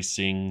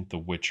replacing The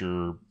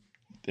Witcher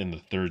in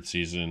the 3rd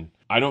season.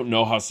 I don't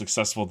know how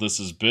successful this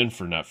has been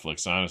for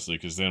Netflix, honestly,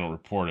 because they don't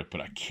report it,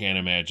 but I can't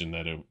imagine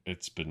that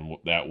it's been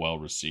that well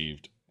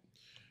received.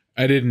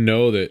 I didn't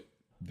know that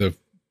the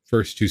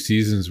first 2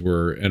 seasons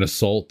were an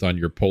assault on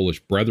your Polish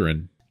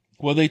brethren.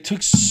 Well, they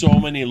took so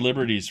many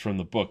liberties from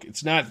the book.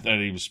 It's not that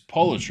he was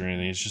Polish or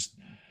anything. It's just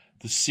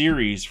the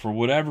series, for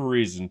whatever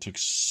reason, took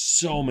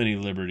so many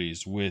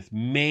liberties with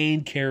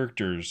main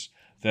characters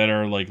that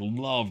are like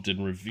loved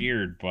and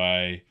revered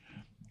by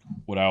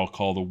what I'll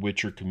call the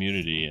Witcher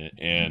community.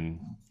 And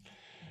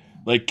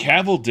like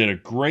Cavill did a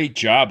great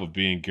job of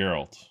being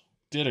Geralt.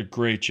 Did a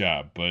great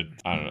job, but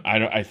I don't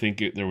know. I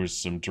think there was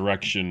some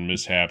direction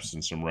mishaps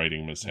and some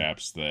writing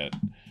mishaps that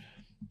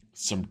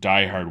some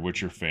diehard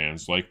Witcher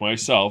fans like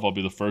myself, I'll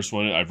be the first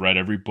one. I've read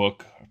every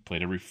book, I've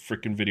played every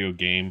freaking video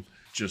game,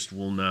 just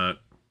will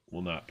not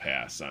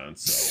pass on.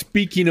 So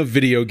speaking of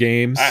video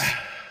games,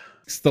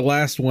 it's the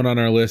last one on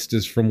our list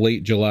is from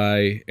late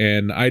July,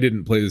 and I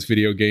didn't play this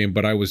video game,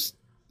 but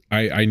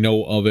I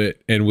know of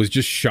it and was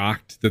just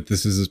shocked that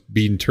this is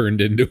being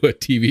turned into a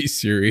TV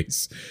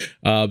series.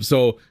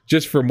 So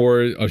just for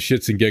more of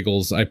shits and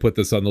giggles, I put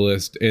this on the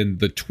list. And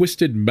the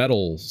Twisted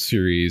Metal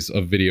series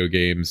of video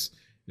games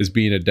is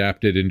being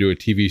adapted into a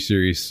TV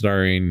series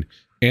starring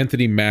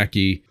Anthony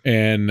Mackie.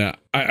 And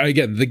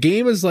again, the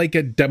game is like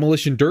a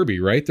demolition derby,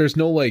 right? There's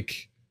no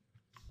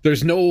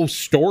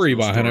story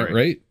behind it,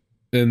 right?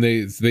 And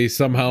they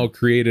somehow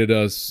created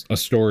a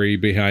story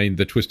behind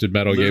the Twisted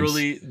Metal games.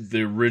 Literally,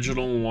 the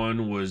original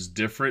one was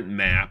different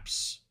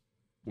maps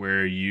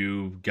where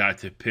you got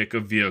to pick a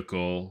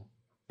vehicle,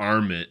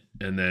 arm it,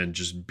 and then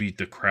just beat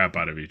the crap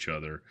out of each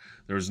other.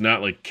 There was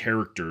not like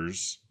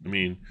characters. I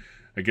mean,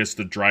 I guess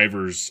the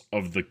drivers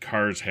of the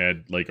cars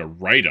had like a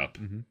write-up,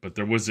 but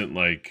there wasn't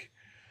like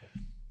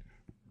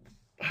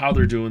how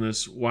they're doing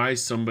this, why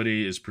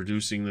somebody is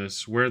producing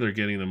this, where they're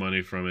getting the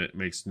money from it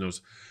makes no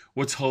sense.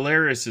 What's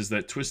hilarious is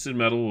that Twisted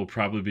Metal will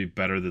probably be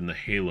better than the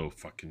Halo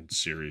fucking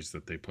series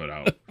that they put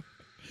out.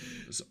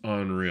 It's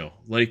unreal.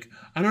 Like,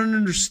 I don't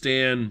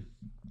understand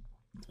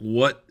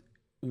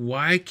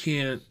why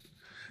can't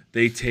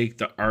they take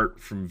the art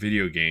from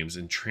video games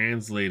and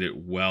translate it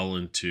well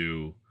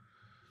into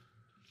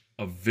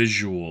a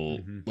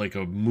visual, like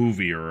a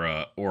movie or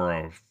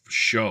a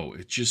show.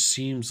 It just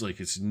seems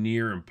like it's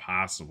near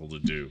impossible to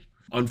do.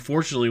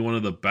 Unfortunately, one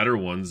of the better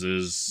ones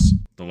is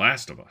The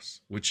Last of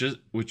Us, which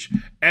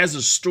as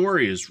a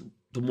story is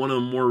one of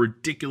the more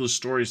ridiculous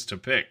stories to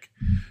pick,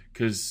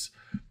 because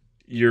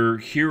your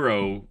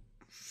hero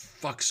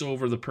fucks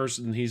over the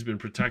person he's been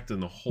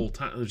protecting the whole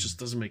time. It just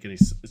doesn't make any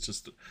sense. It's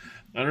just,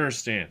 I don't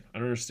understand.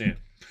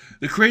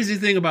 The crazy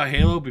thing about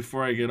Halo,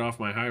 before I get off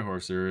my high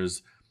horse here,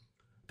 is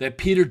that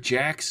Peter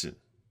Jackson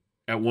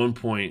at one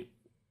point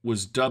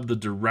was dubbed the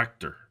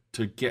director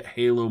to get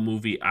Halo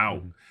movie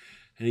out.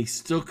 And he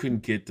still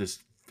couldn't get this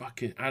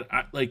fucking...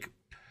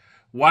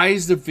 why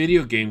is the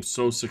video game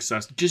so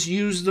successful? Just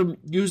use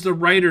the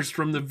writers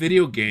from the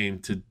video game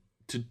to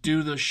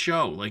do the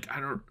show. Like,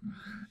 it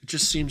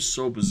just seems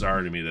so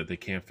bizarre to me that they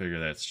can't figure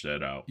that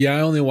shit out. Yeah,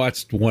 I only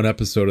watched one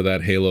episode of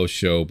that Halo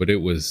show, but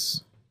it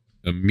was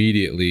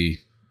immediately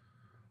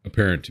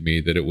apparent to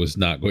me that it was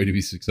not going to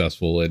be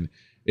successful. And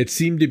it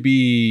seemed to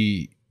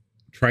be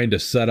trying to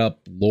set up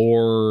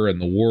lore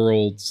and the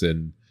worlds,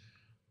 and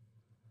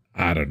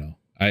I don't know.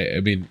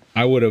 I mean,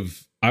 I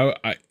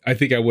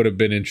think I would have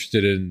been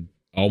interested in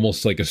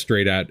almost like a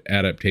straight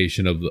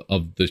adaptation of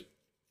the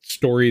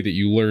story that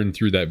you learned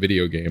through that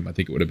video game. I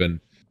think it would have been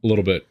a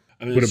little bit.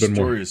 I mean, the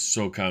story is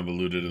so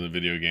convoluted in the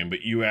video game,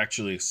 but you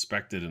actually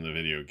expect it in the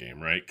video game,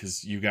 right?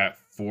 Because you got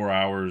 4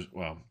 hours,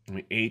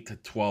 8 to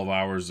 12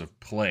 hours of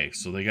play,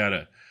 so they got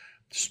to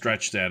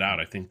stretch that out.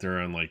 I think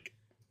they're on like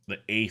the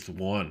 8th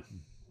one.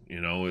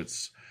 You know,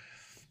 it's,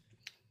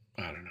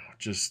 I don't know,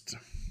 just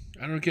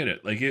I don't get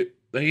it.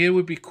 It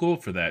would be cool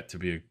for that to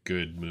be a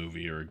good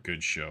movie or a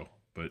good show,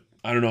 but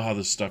I don't know how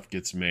this stuff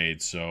gets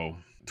made. So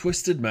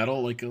Twisted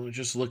Metal, like,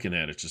 just looking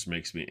at it just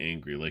makes me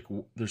angry. Like,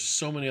 there's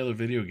so many other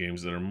video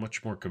games that are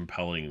much more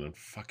compelling than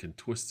fucking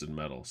Twisted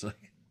Metal. It's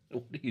like,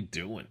 what are you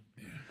doing?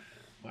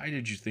 Why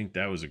did you think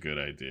that was a good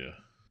idea?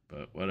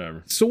 But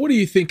whatever. So what do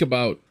you think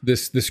about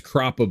this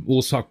crop of,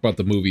 we'll talk about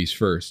the movies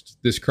first,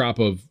 this crop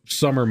of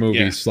summer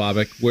movies,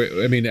 Slavic,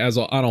 where, I mean,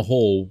 on a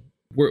whole,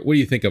 what do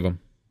you think of them?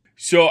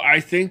 So I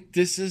think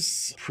this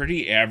is a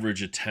pretty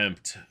average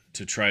attempt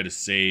to try to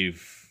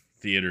save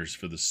theaters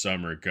for the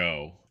summer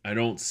go. I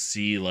don't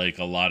see like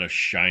a lot of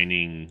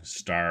shining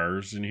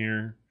stars in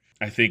here.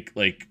 I think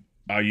like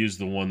I'll use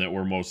the one that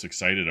we're most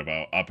excited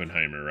about,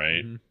 Oppenheimer,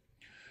 right?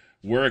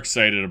 We're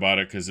excited about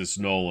it because it's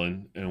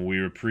Nolan and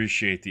we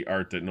appreciate the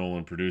art that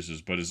Nolan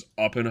produces. But is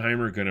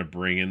Oppenheimer going to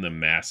bring in the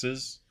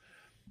masses?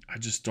 I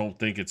just don't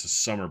think it's a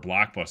summer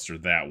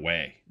blockbuster that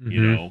way,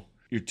 you know?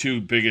 Your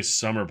two biggest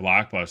summer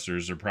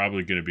blockbusters are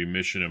probably going to be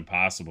Mission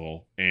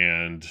Impossible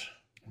and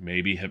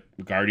maybe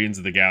Guardians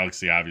of the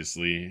Galaxy,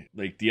 obviously.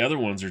 Like, the other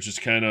ones are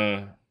just kind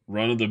of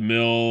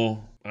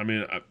run-of-the-mill. I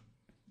mean,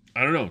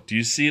 I don't know. Do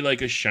you see,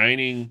 like, a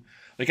shining...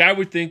 Like, I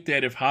would think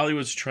that if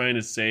Hollywood's trying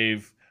to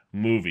save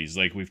movies,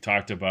 like we've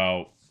talked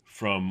about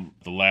from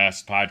the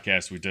last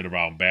podcast we did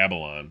about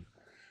Babylon,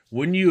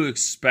 wouldn't you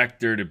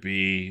expect there to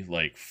be,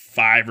 like,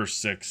 5 or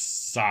 6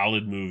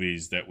 solid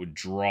movies that would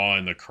draw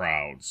in the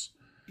crowds?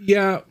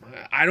 Yeah.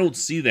 I don't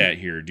see that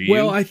here. Do you?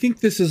 Well, I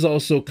think this is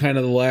also kind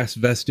of the last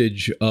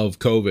vestige of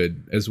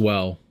COVID as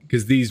well.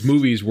 because these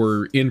movies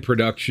were in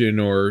production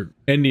or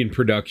ending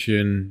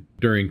production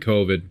during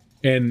COVID.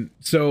 And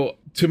so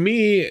to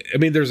me, I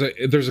mean, there's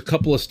a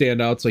couple of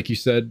standouts, like you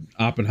said,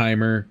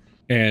 Oppenheimer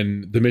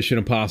and the Mission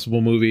Impossible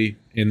movie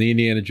and the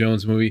Indiana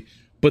Jones movie,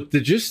 but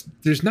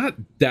there's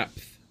not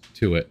depth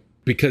to it,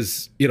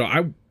 because, you know,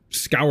 I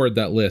scoured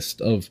that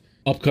list of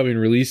upcoming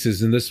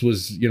releases, and this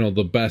was, you know,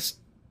 the best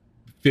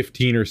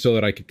 15 or so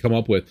that I could come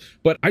up with.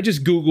 But I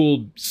just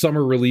Googled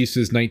summer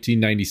releases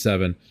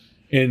 1997,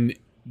 and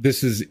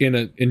this is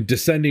in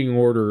descending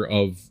order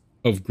of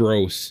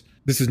gross.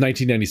 This is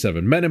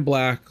 1997. Men in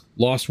Black,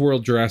 Lost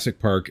World, Jurassic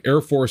Park, Air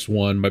Force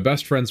One, My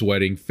Best Friend's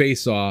Wedding,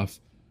 Face Off,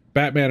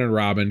 Batman and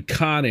Robin,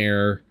 Con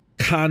Air,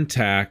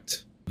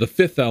 Contact, The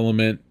Fifth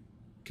Element,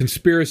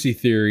 Conspiracy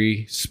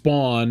Theory,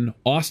 Spawn,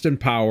 Austin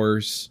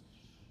Powers,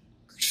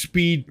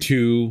 Speed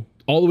 2,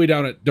 all the way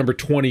down at number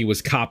 20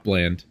 was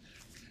Copland.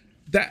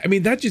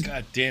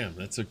 God damn,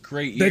 that's a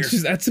great year.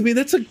 That's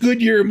a good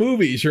year of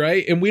movies,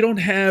 right? And we don't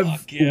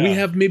have, yeah. we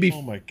have maybe,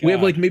 we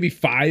have like maybe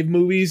 5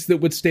 movies that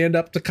would stand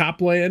up to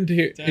Copland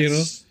here, you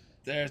know?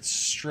 That's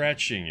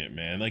stretching it,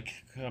 man. Like,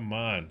 come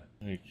on.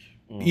 Like,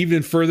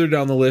 even further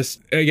down the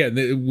list,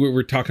 again,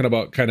 we're talking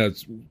about kind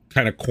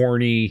of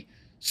corny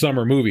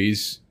summer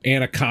movies.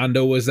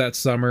 Anaconda was that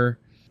summer.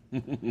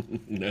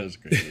 That was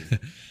crazy.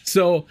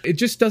 So it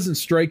just doesn't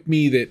strike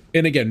me that,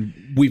 and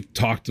again, we've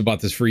talked about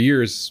this for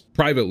years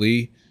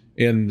privately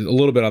and a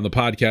little bit on the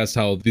podcast,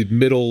 how the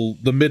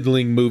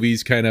middling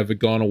movies kind of have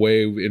gone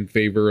away in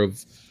favor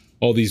of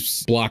all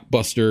these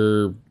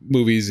blockbuster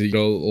movies. You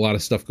know, a lot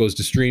of stuff goes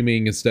to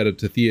streaming instead of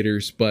to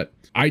theaters. But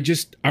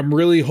I'm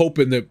really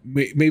hoping that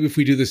maybe if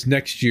we do this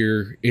next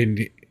year,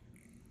 in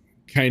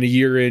kind of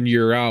year in,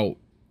 year out,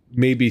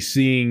 maybe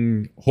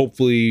seeing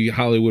hopefully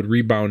Hollywood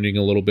rebounding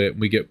a little bit,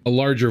 and we get a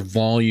larger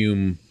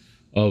volume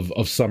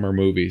of summer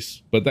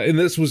movies. But and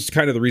this was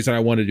kind of the reason I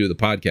wanted to do the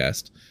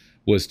podcast,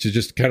 was to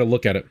just kind of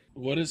look at it.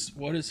 What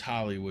is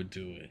Hollywood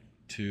doing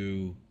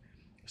to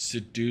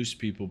seduce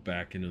people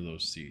back into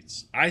those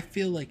seats? I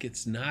feel like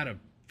it's not a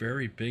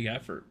very big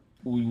effort.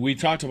 We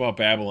talked about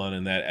Babylon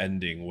in that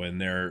ending when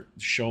they're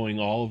showing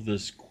all of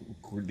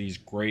these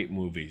great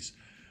movies.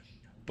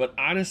 But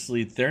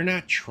honestly, they're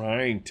not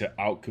trying to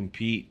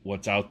outcompete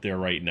what's out there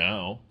right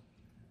now.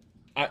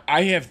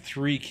 I have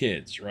 3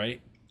 kids,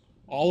 right?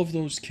 All of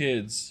those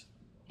kids,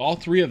 all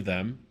 3 of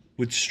them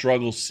would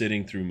struggle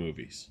sitting through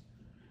movies.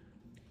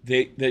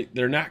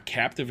 They're not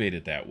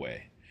captivated that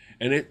way.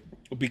 And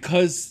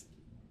because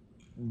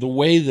the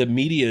way the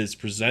media is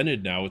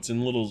presented now, it's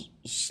in little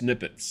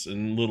snippets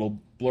and little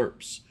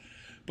blurps.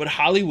 But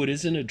Hollywood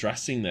isn't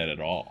addressing that at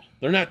all.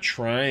 They're not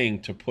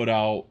trying to put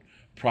out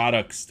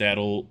products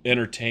that'll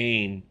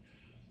entertain.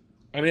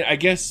 I mean, I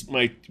guess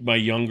my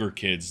younger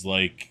kids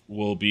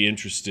will be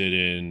interested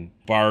in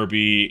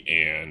Barbie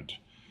and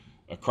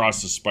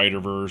Across the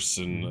Spider-Verse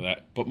and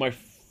that. But my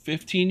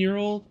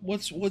 15-year-old,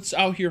 what's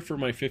out here for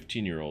my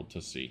 15-year-old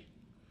to see?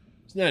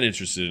 He's not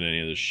interested in any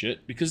of this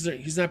shit because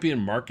he's not being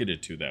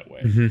marketed to that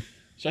way. Mm-hmm.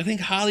 So I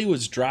think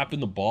Hollywood's dropping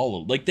the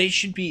ball. Like, they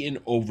should be in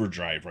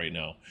overdrive right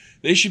now.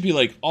 They should be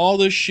like, all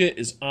this shit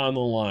is on the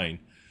line.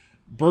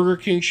 Burger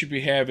King should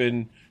be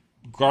having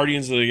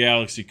Guardians of the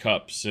Galaxy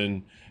cups,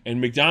 and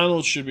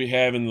McDonald's should be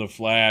having the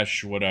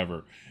Flash,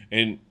 whatever.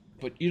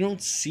 But you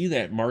don't see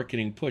that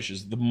marketing push.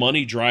 Is the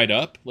money dried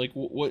up? Like,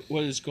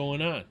 what is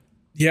going on?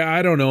 Yeah,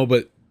 I don't know.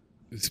 But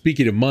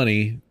speaking of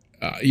money,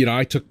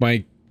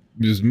 it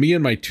was me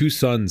and my 2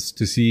 sons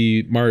to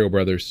see Mario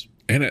Brothers,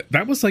 and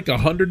that was like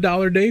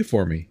 $100 day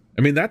for me.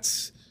 I mean,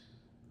 that's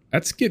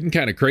getting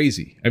kind of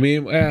crazy. I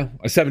mean,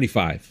 a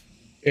 75.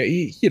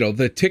 You know,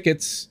 the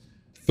tickets,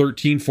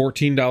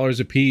 $13-14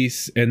 a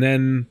piece, and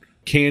then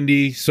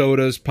candy,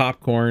 sodas,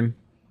 popcorn.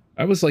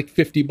 I was like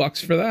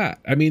 $50 for that.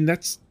 I mean,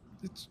 it's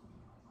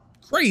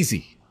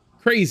crazy.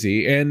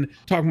 And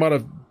talking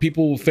about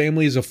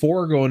families of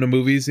 4 going to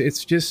movies,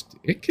 it's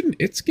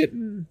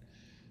getting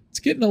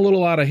a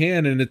little out of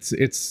hand, and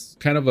it's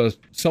kind of a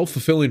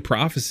self-fulfilling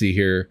prophecy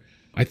here.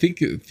 I think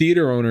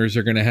theater owners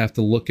are going to have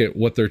to look at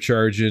what they're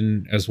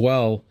charging as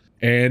well.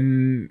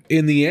 And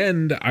in the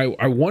end,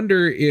 I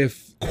wonder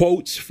if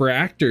quotes for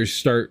actors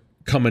start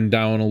coming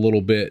down a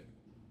little bit,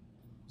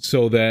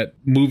 so that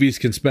movies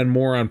can spend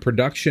more on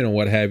production and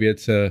what have you.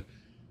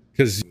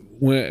 Because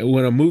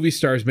when a movie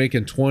star's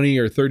making $20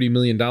 or $30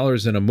 million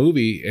in a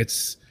movie,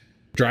 it's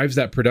drives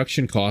that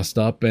production cost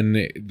up,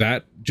 and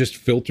that just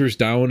filters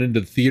down into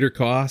theater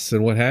costs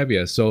and what have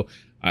you. So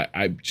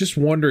I'm just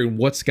wondering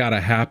what's got to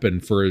happen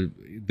for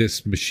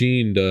this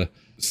machine to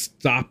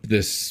stop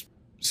this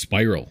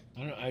spiral.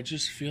 I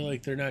just feel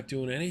like they're not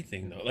doing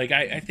anything, though. Like,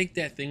 I think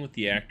that thing with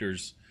the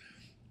actors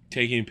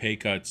taking pay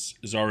cuts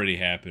has already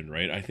happened,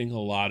 right? I think a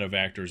lot of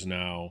actors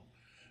now,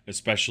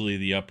 especially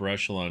the upper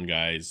echelon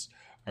guys,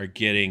 are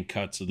getting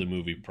cuts of the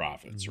movie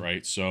profits,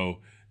 right? So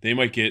they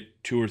might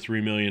get $2 or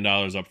 $3 million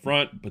up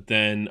front, but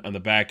then on the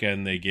back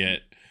end they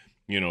get,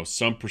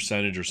 some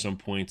percentage or some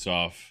points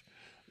off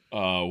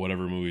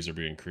whatever movies are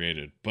being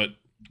created. But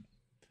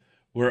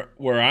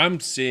Where I'm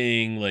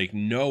seeing like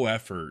no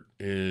effort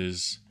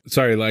is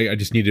Sorry, like I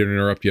just need to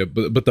interrupt you,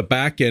 but the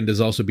back end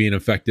is also being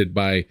affected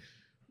by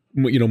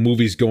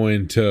movies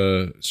going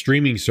to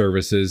streaming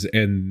services,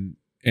 and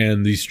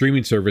these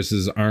streaming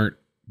services aren't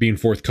being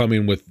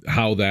forthcoming with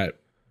how that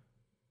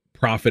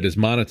profit is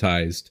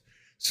monetized.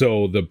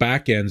 So the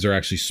back ends are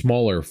actually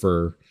smaller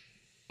for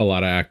a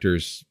lot of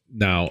actors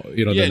now.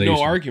 yeah,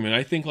 no argument.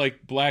 I think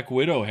like Black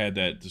Widow had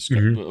that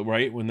discussion,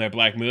 right? When that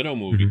Black Widow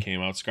movie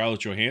came out,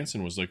 Scarlett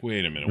Johansson was like,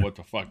 "Wait a minute, what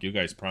the fuck? You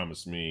guys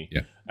promised me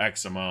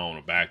X amount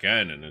of back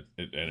end,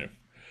 and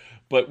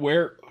but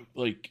where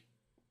like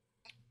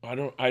I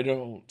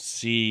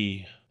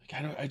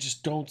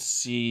just don't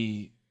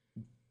see.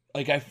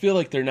 Like, I feel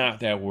like they're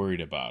not that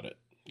worried about it.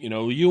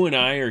 You and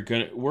I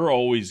we're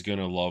always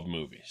gonna love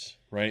movies,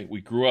 right?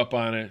 We grew up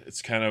on it.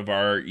 It's kind of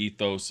our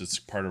ethos. It's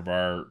part of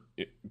our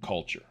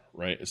culture,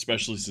 right?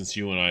 Especially since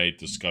you and I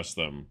discuss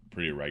them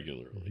pretty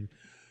regularly.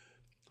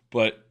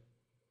 But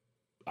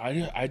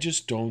I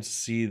just don't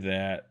see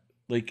that.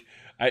 Like,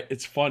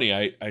 it's funny.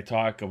 I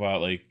talk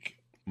about like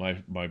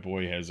my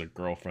boy has a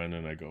girlfriend,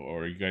 and I go, "Oh,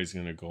 are you guys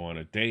gonna go on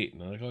a date?"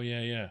 And they're like, "Oh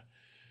yeah."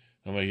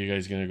 I'm like, "You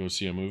guys gonna go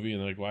see a movie?"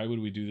 And they're like, "Why would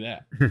we do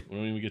that? We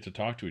don't even get to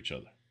talk to each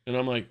other." And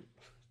I'm like,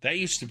 that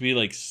used to be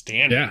like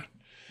standard. Yeah.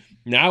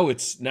 Now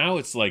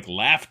it's like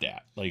laughed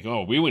at. Like,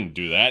 "Oh, we wouldn't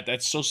do that.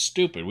 That's so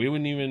stupid. We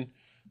wouldn't even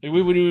be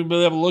able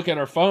to look at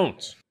our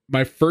phones."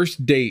 My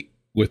first date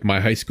with my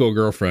high school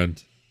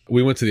girlfriend,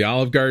 we went to the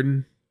Olive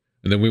Garden,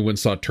 and then we went and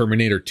saw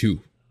Terminator 2.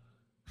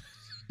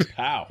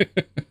 How?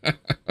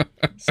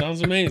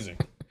 Sounds amazing.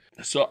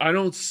 So I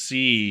don't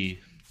see,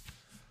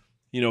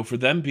 for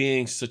them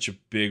being such a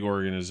big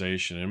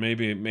organization, and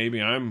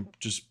maybe I'm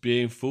just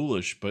being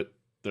foolish, but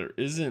there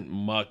isn't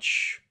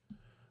much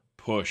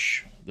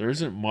push. There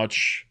isn't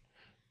much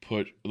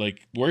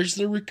like, where's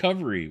the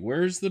recovery?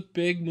 Where's the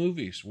big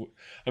movies?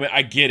 I mean,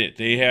 I get it.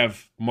 They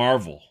have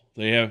Marvel.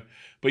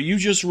 But you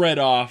just read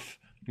off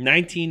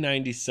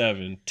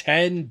 1997,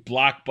 10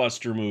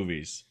 blockbuster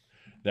movies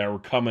that were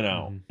coming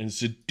out and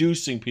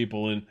seducing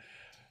people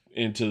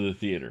into the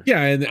theater.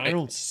 Yeah, and I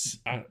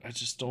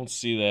just don't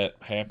see that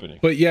happening.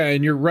 But yeah,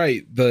 and you're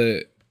right.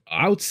 The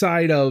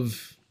outside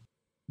of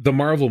the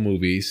Marvel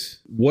movies,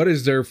 what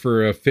is there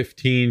for a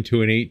 15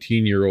 to an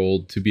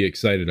 18-year-old to be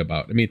excited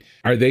about? I mean,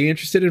 are they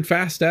interested in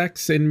Fast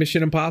X and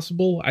Mission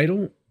Impossible? I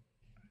don't.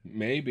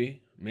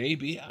 Maybe,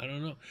 I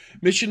don't know.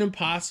 Mission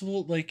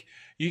Impossible, like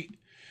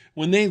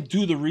when they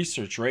do the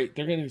research, right?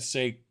 They're going to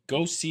say,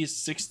 go see a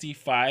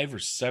 65 or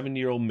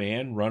 70-year-old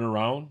man run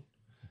around.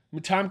 I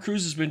mean, Tom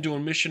Cruise has been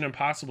doing Mission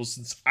Impossible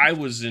since I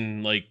was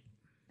in like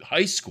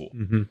high school.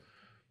 Mm-hmm.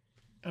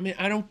 I mean,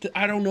 I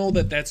don't know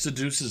that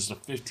seduces a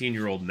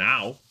 15-year-old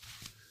now.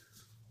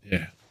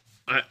 Yeah,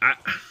 I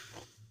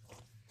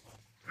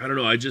don't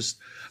know.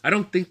 I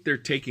don't think they're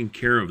taking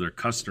care of their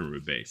customer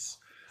base.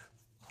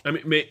 I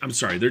mean, I'm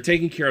sorry, they're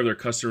taking care of their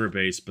customer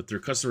base, but their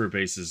customer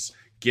base is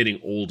getting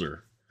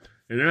older,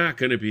 and they're not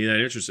going to be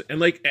that interested. And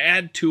like,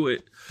 add to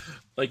it,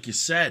 like you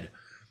said,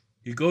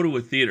 you go to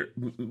a theater.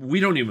 We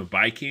don't even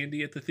buy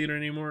candy at the theater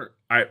anymore.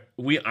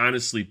 We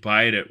honestly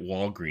buy it at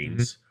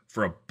Walgreens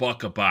for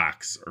 $1 a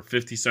box or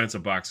 50 cents a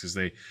box, because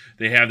they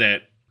have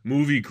that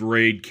movie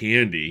grade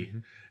candy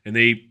and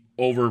they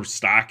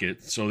overstock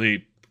it, so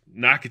they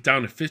knock it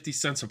down to 50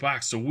 cents a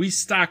box. So we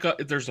stock up.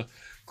 There's a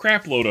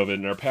crap load of it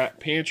in our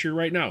pantry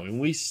right now, and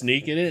we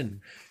sneak it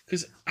in,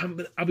 because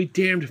I'll be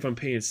damned if I'm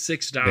paying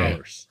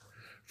 $6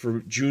 for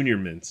Junior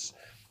Mints.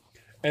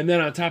 And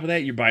then on top of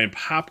that, you're buying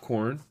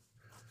popcorn,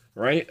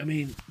 right? I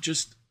mean,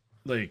 just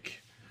like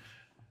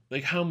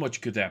how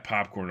much could that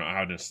popcorn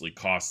honestly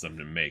cost them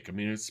to make? I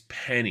mean, it's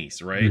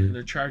pennies, right? And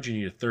they're charging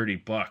you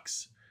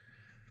 $30.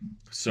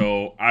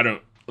 So I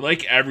don't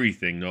like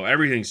everything though.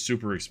 Everything's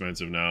super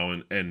expensive now,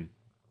 and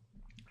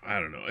I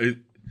don't know.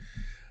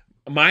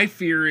 My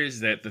fear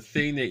is that the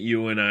thing that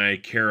you and I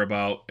care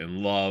about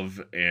and love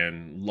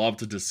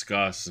to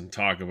discuss and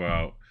talk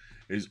about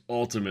is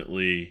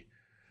ultimately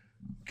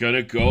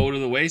gonna go to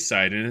the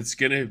wayside, and it's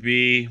gonna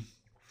be,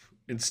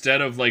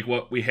 instead of like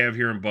what we have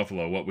here in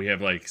Buffalo, what we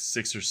have like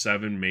 6 or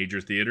 7 major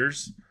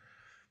theaters,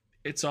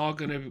 it's all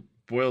gonna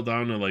boil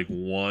down to like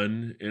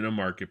one in a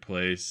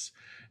marketplace.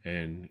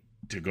 And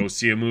to go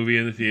see a movie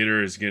in the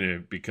theater is gonna,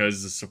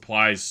 because the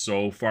supply is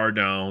so far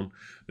down,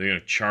 they're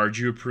gonna charge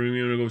you a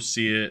premium to go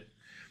see it,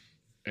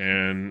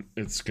 and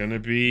it's gonna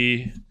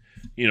be,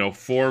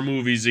 4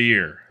 movies a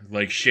year,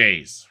 like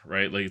Shays,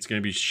 right? Like, it's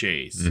gonna be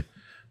Shays.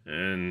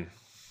 And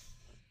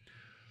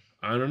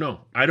I don't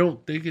know. I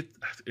don't think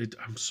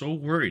I'm so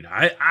worried.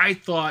 I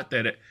thought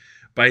that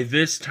by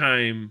this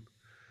time,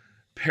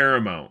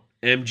 Paramount,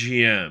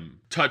 MGM,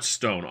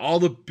 Touchstone, all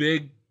the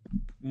big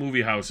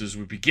movie houses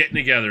would be getting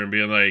together and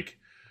being like,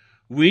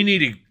 we need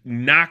to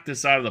knock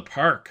this out of the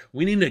park.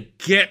 We need to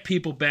get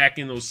people back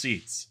in those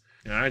seats.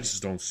 And I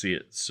just don't see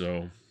it.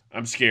 So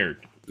I'm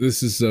scared.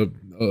 This is a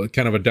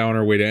kind of a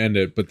downer way to end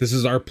it, but this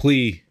is our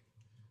plea.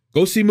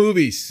 Go see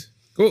movies.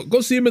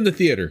 Go see them in the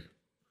theater.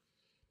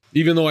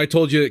 Even though I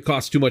told you it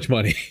costs too much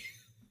money.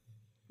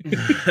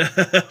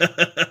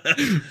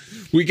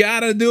 We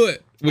gotta do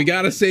it. We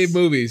gotta save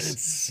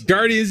movies.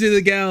 Guardians of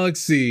the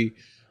Galaxy,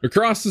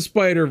 Across the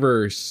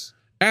Spider-Verse,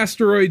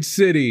 Asteroid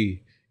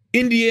City,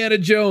 Indiana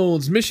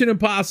Jones, Mission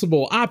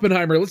Impossible,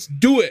 Oppenheimer. Let's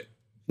do it.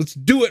 Let's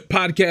do it,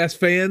 podcast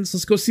fans.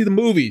 Let's go see the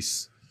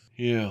movies.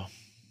 Yeah.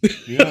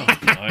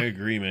 I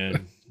agree,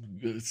 man.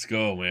 Let's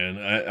go,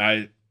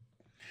 man.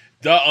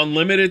 The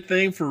unlimited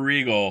thing for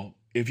Regal,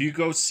 if you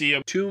go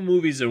see 2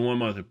 movies in 1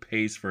 month, it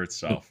pays for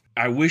itself.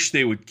 I wish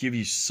they would give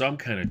you some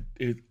kind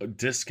of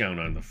discount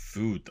on the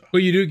food, though.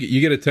 Well, you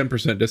get a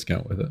 10%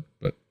 discount with it,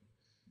 but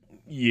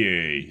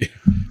yay!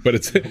 But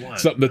it's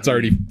something that's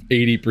already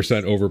 80%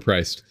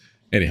 overpriced.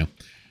 Anyhow,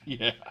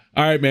 yeah.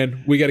 All right,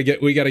 man. We gotta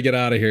get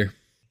out of here.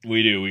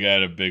 We do. We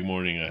got a big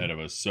morning ahead of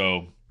us.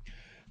 So,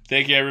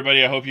 thank you,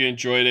 everybody. I hope you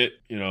enjoyed it.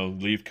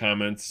 Leave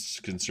comments,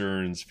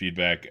 concerns,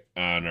 feedback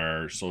on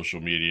our social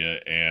media,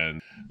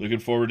 and looking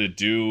forward to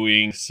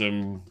doing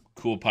some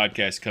cool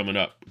podcasts coming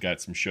up. We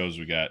got some shows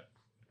we got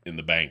in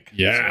the bank.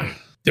 Yeah. So,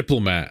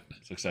 Diplomat.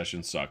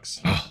 Succession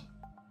sucks. Oh,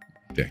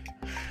 dick.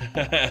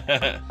 All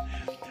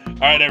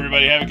right,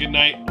 everybody. Have a good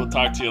night. We'll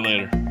talk to you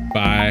later.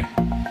 Bye.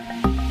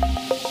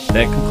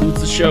 That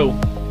concludes the show.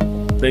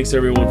 Thanks,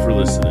 everyone, for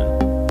listening.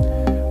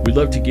 We'd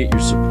love to get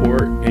your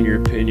support and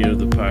your opinion of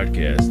the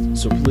podcast,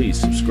 so please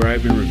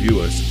subscribe and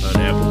review us on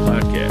Apple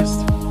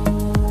Podcasts.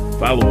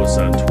 Follow us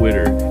on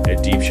Twitter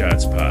at Deep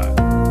Shots Pod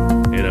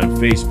and on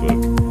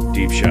Facebook,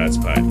 Deep Shots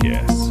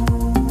Podcasts.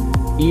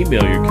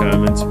 Email your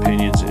comments,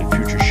 opinions, and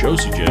future show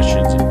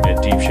suggestions at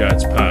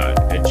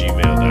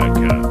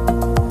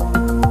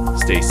deepshotspod@gmail.com.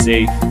 Stay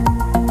safe.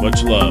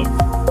 Much love.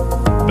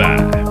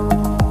 Bye.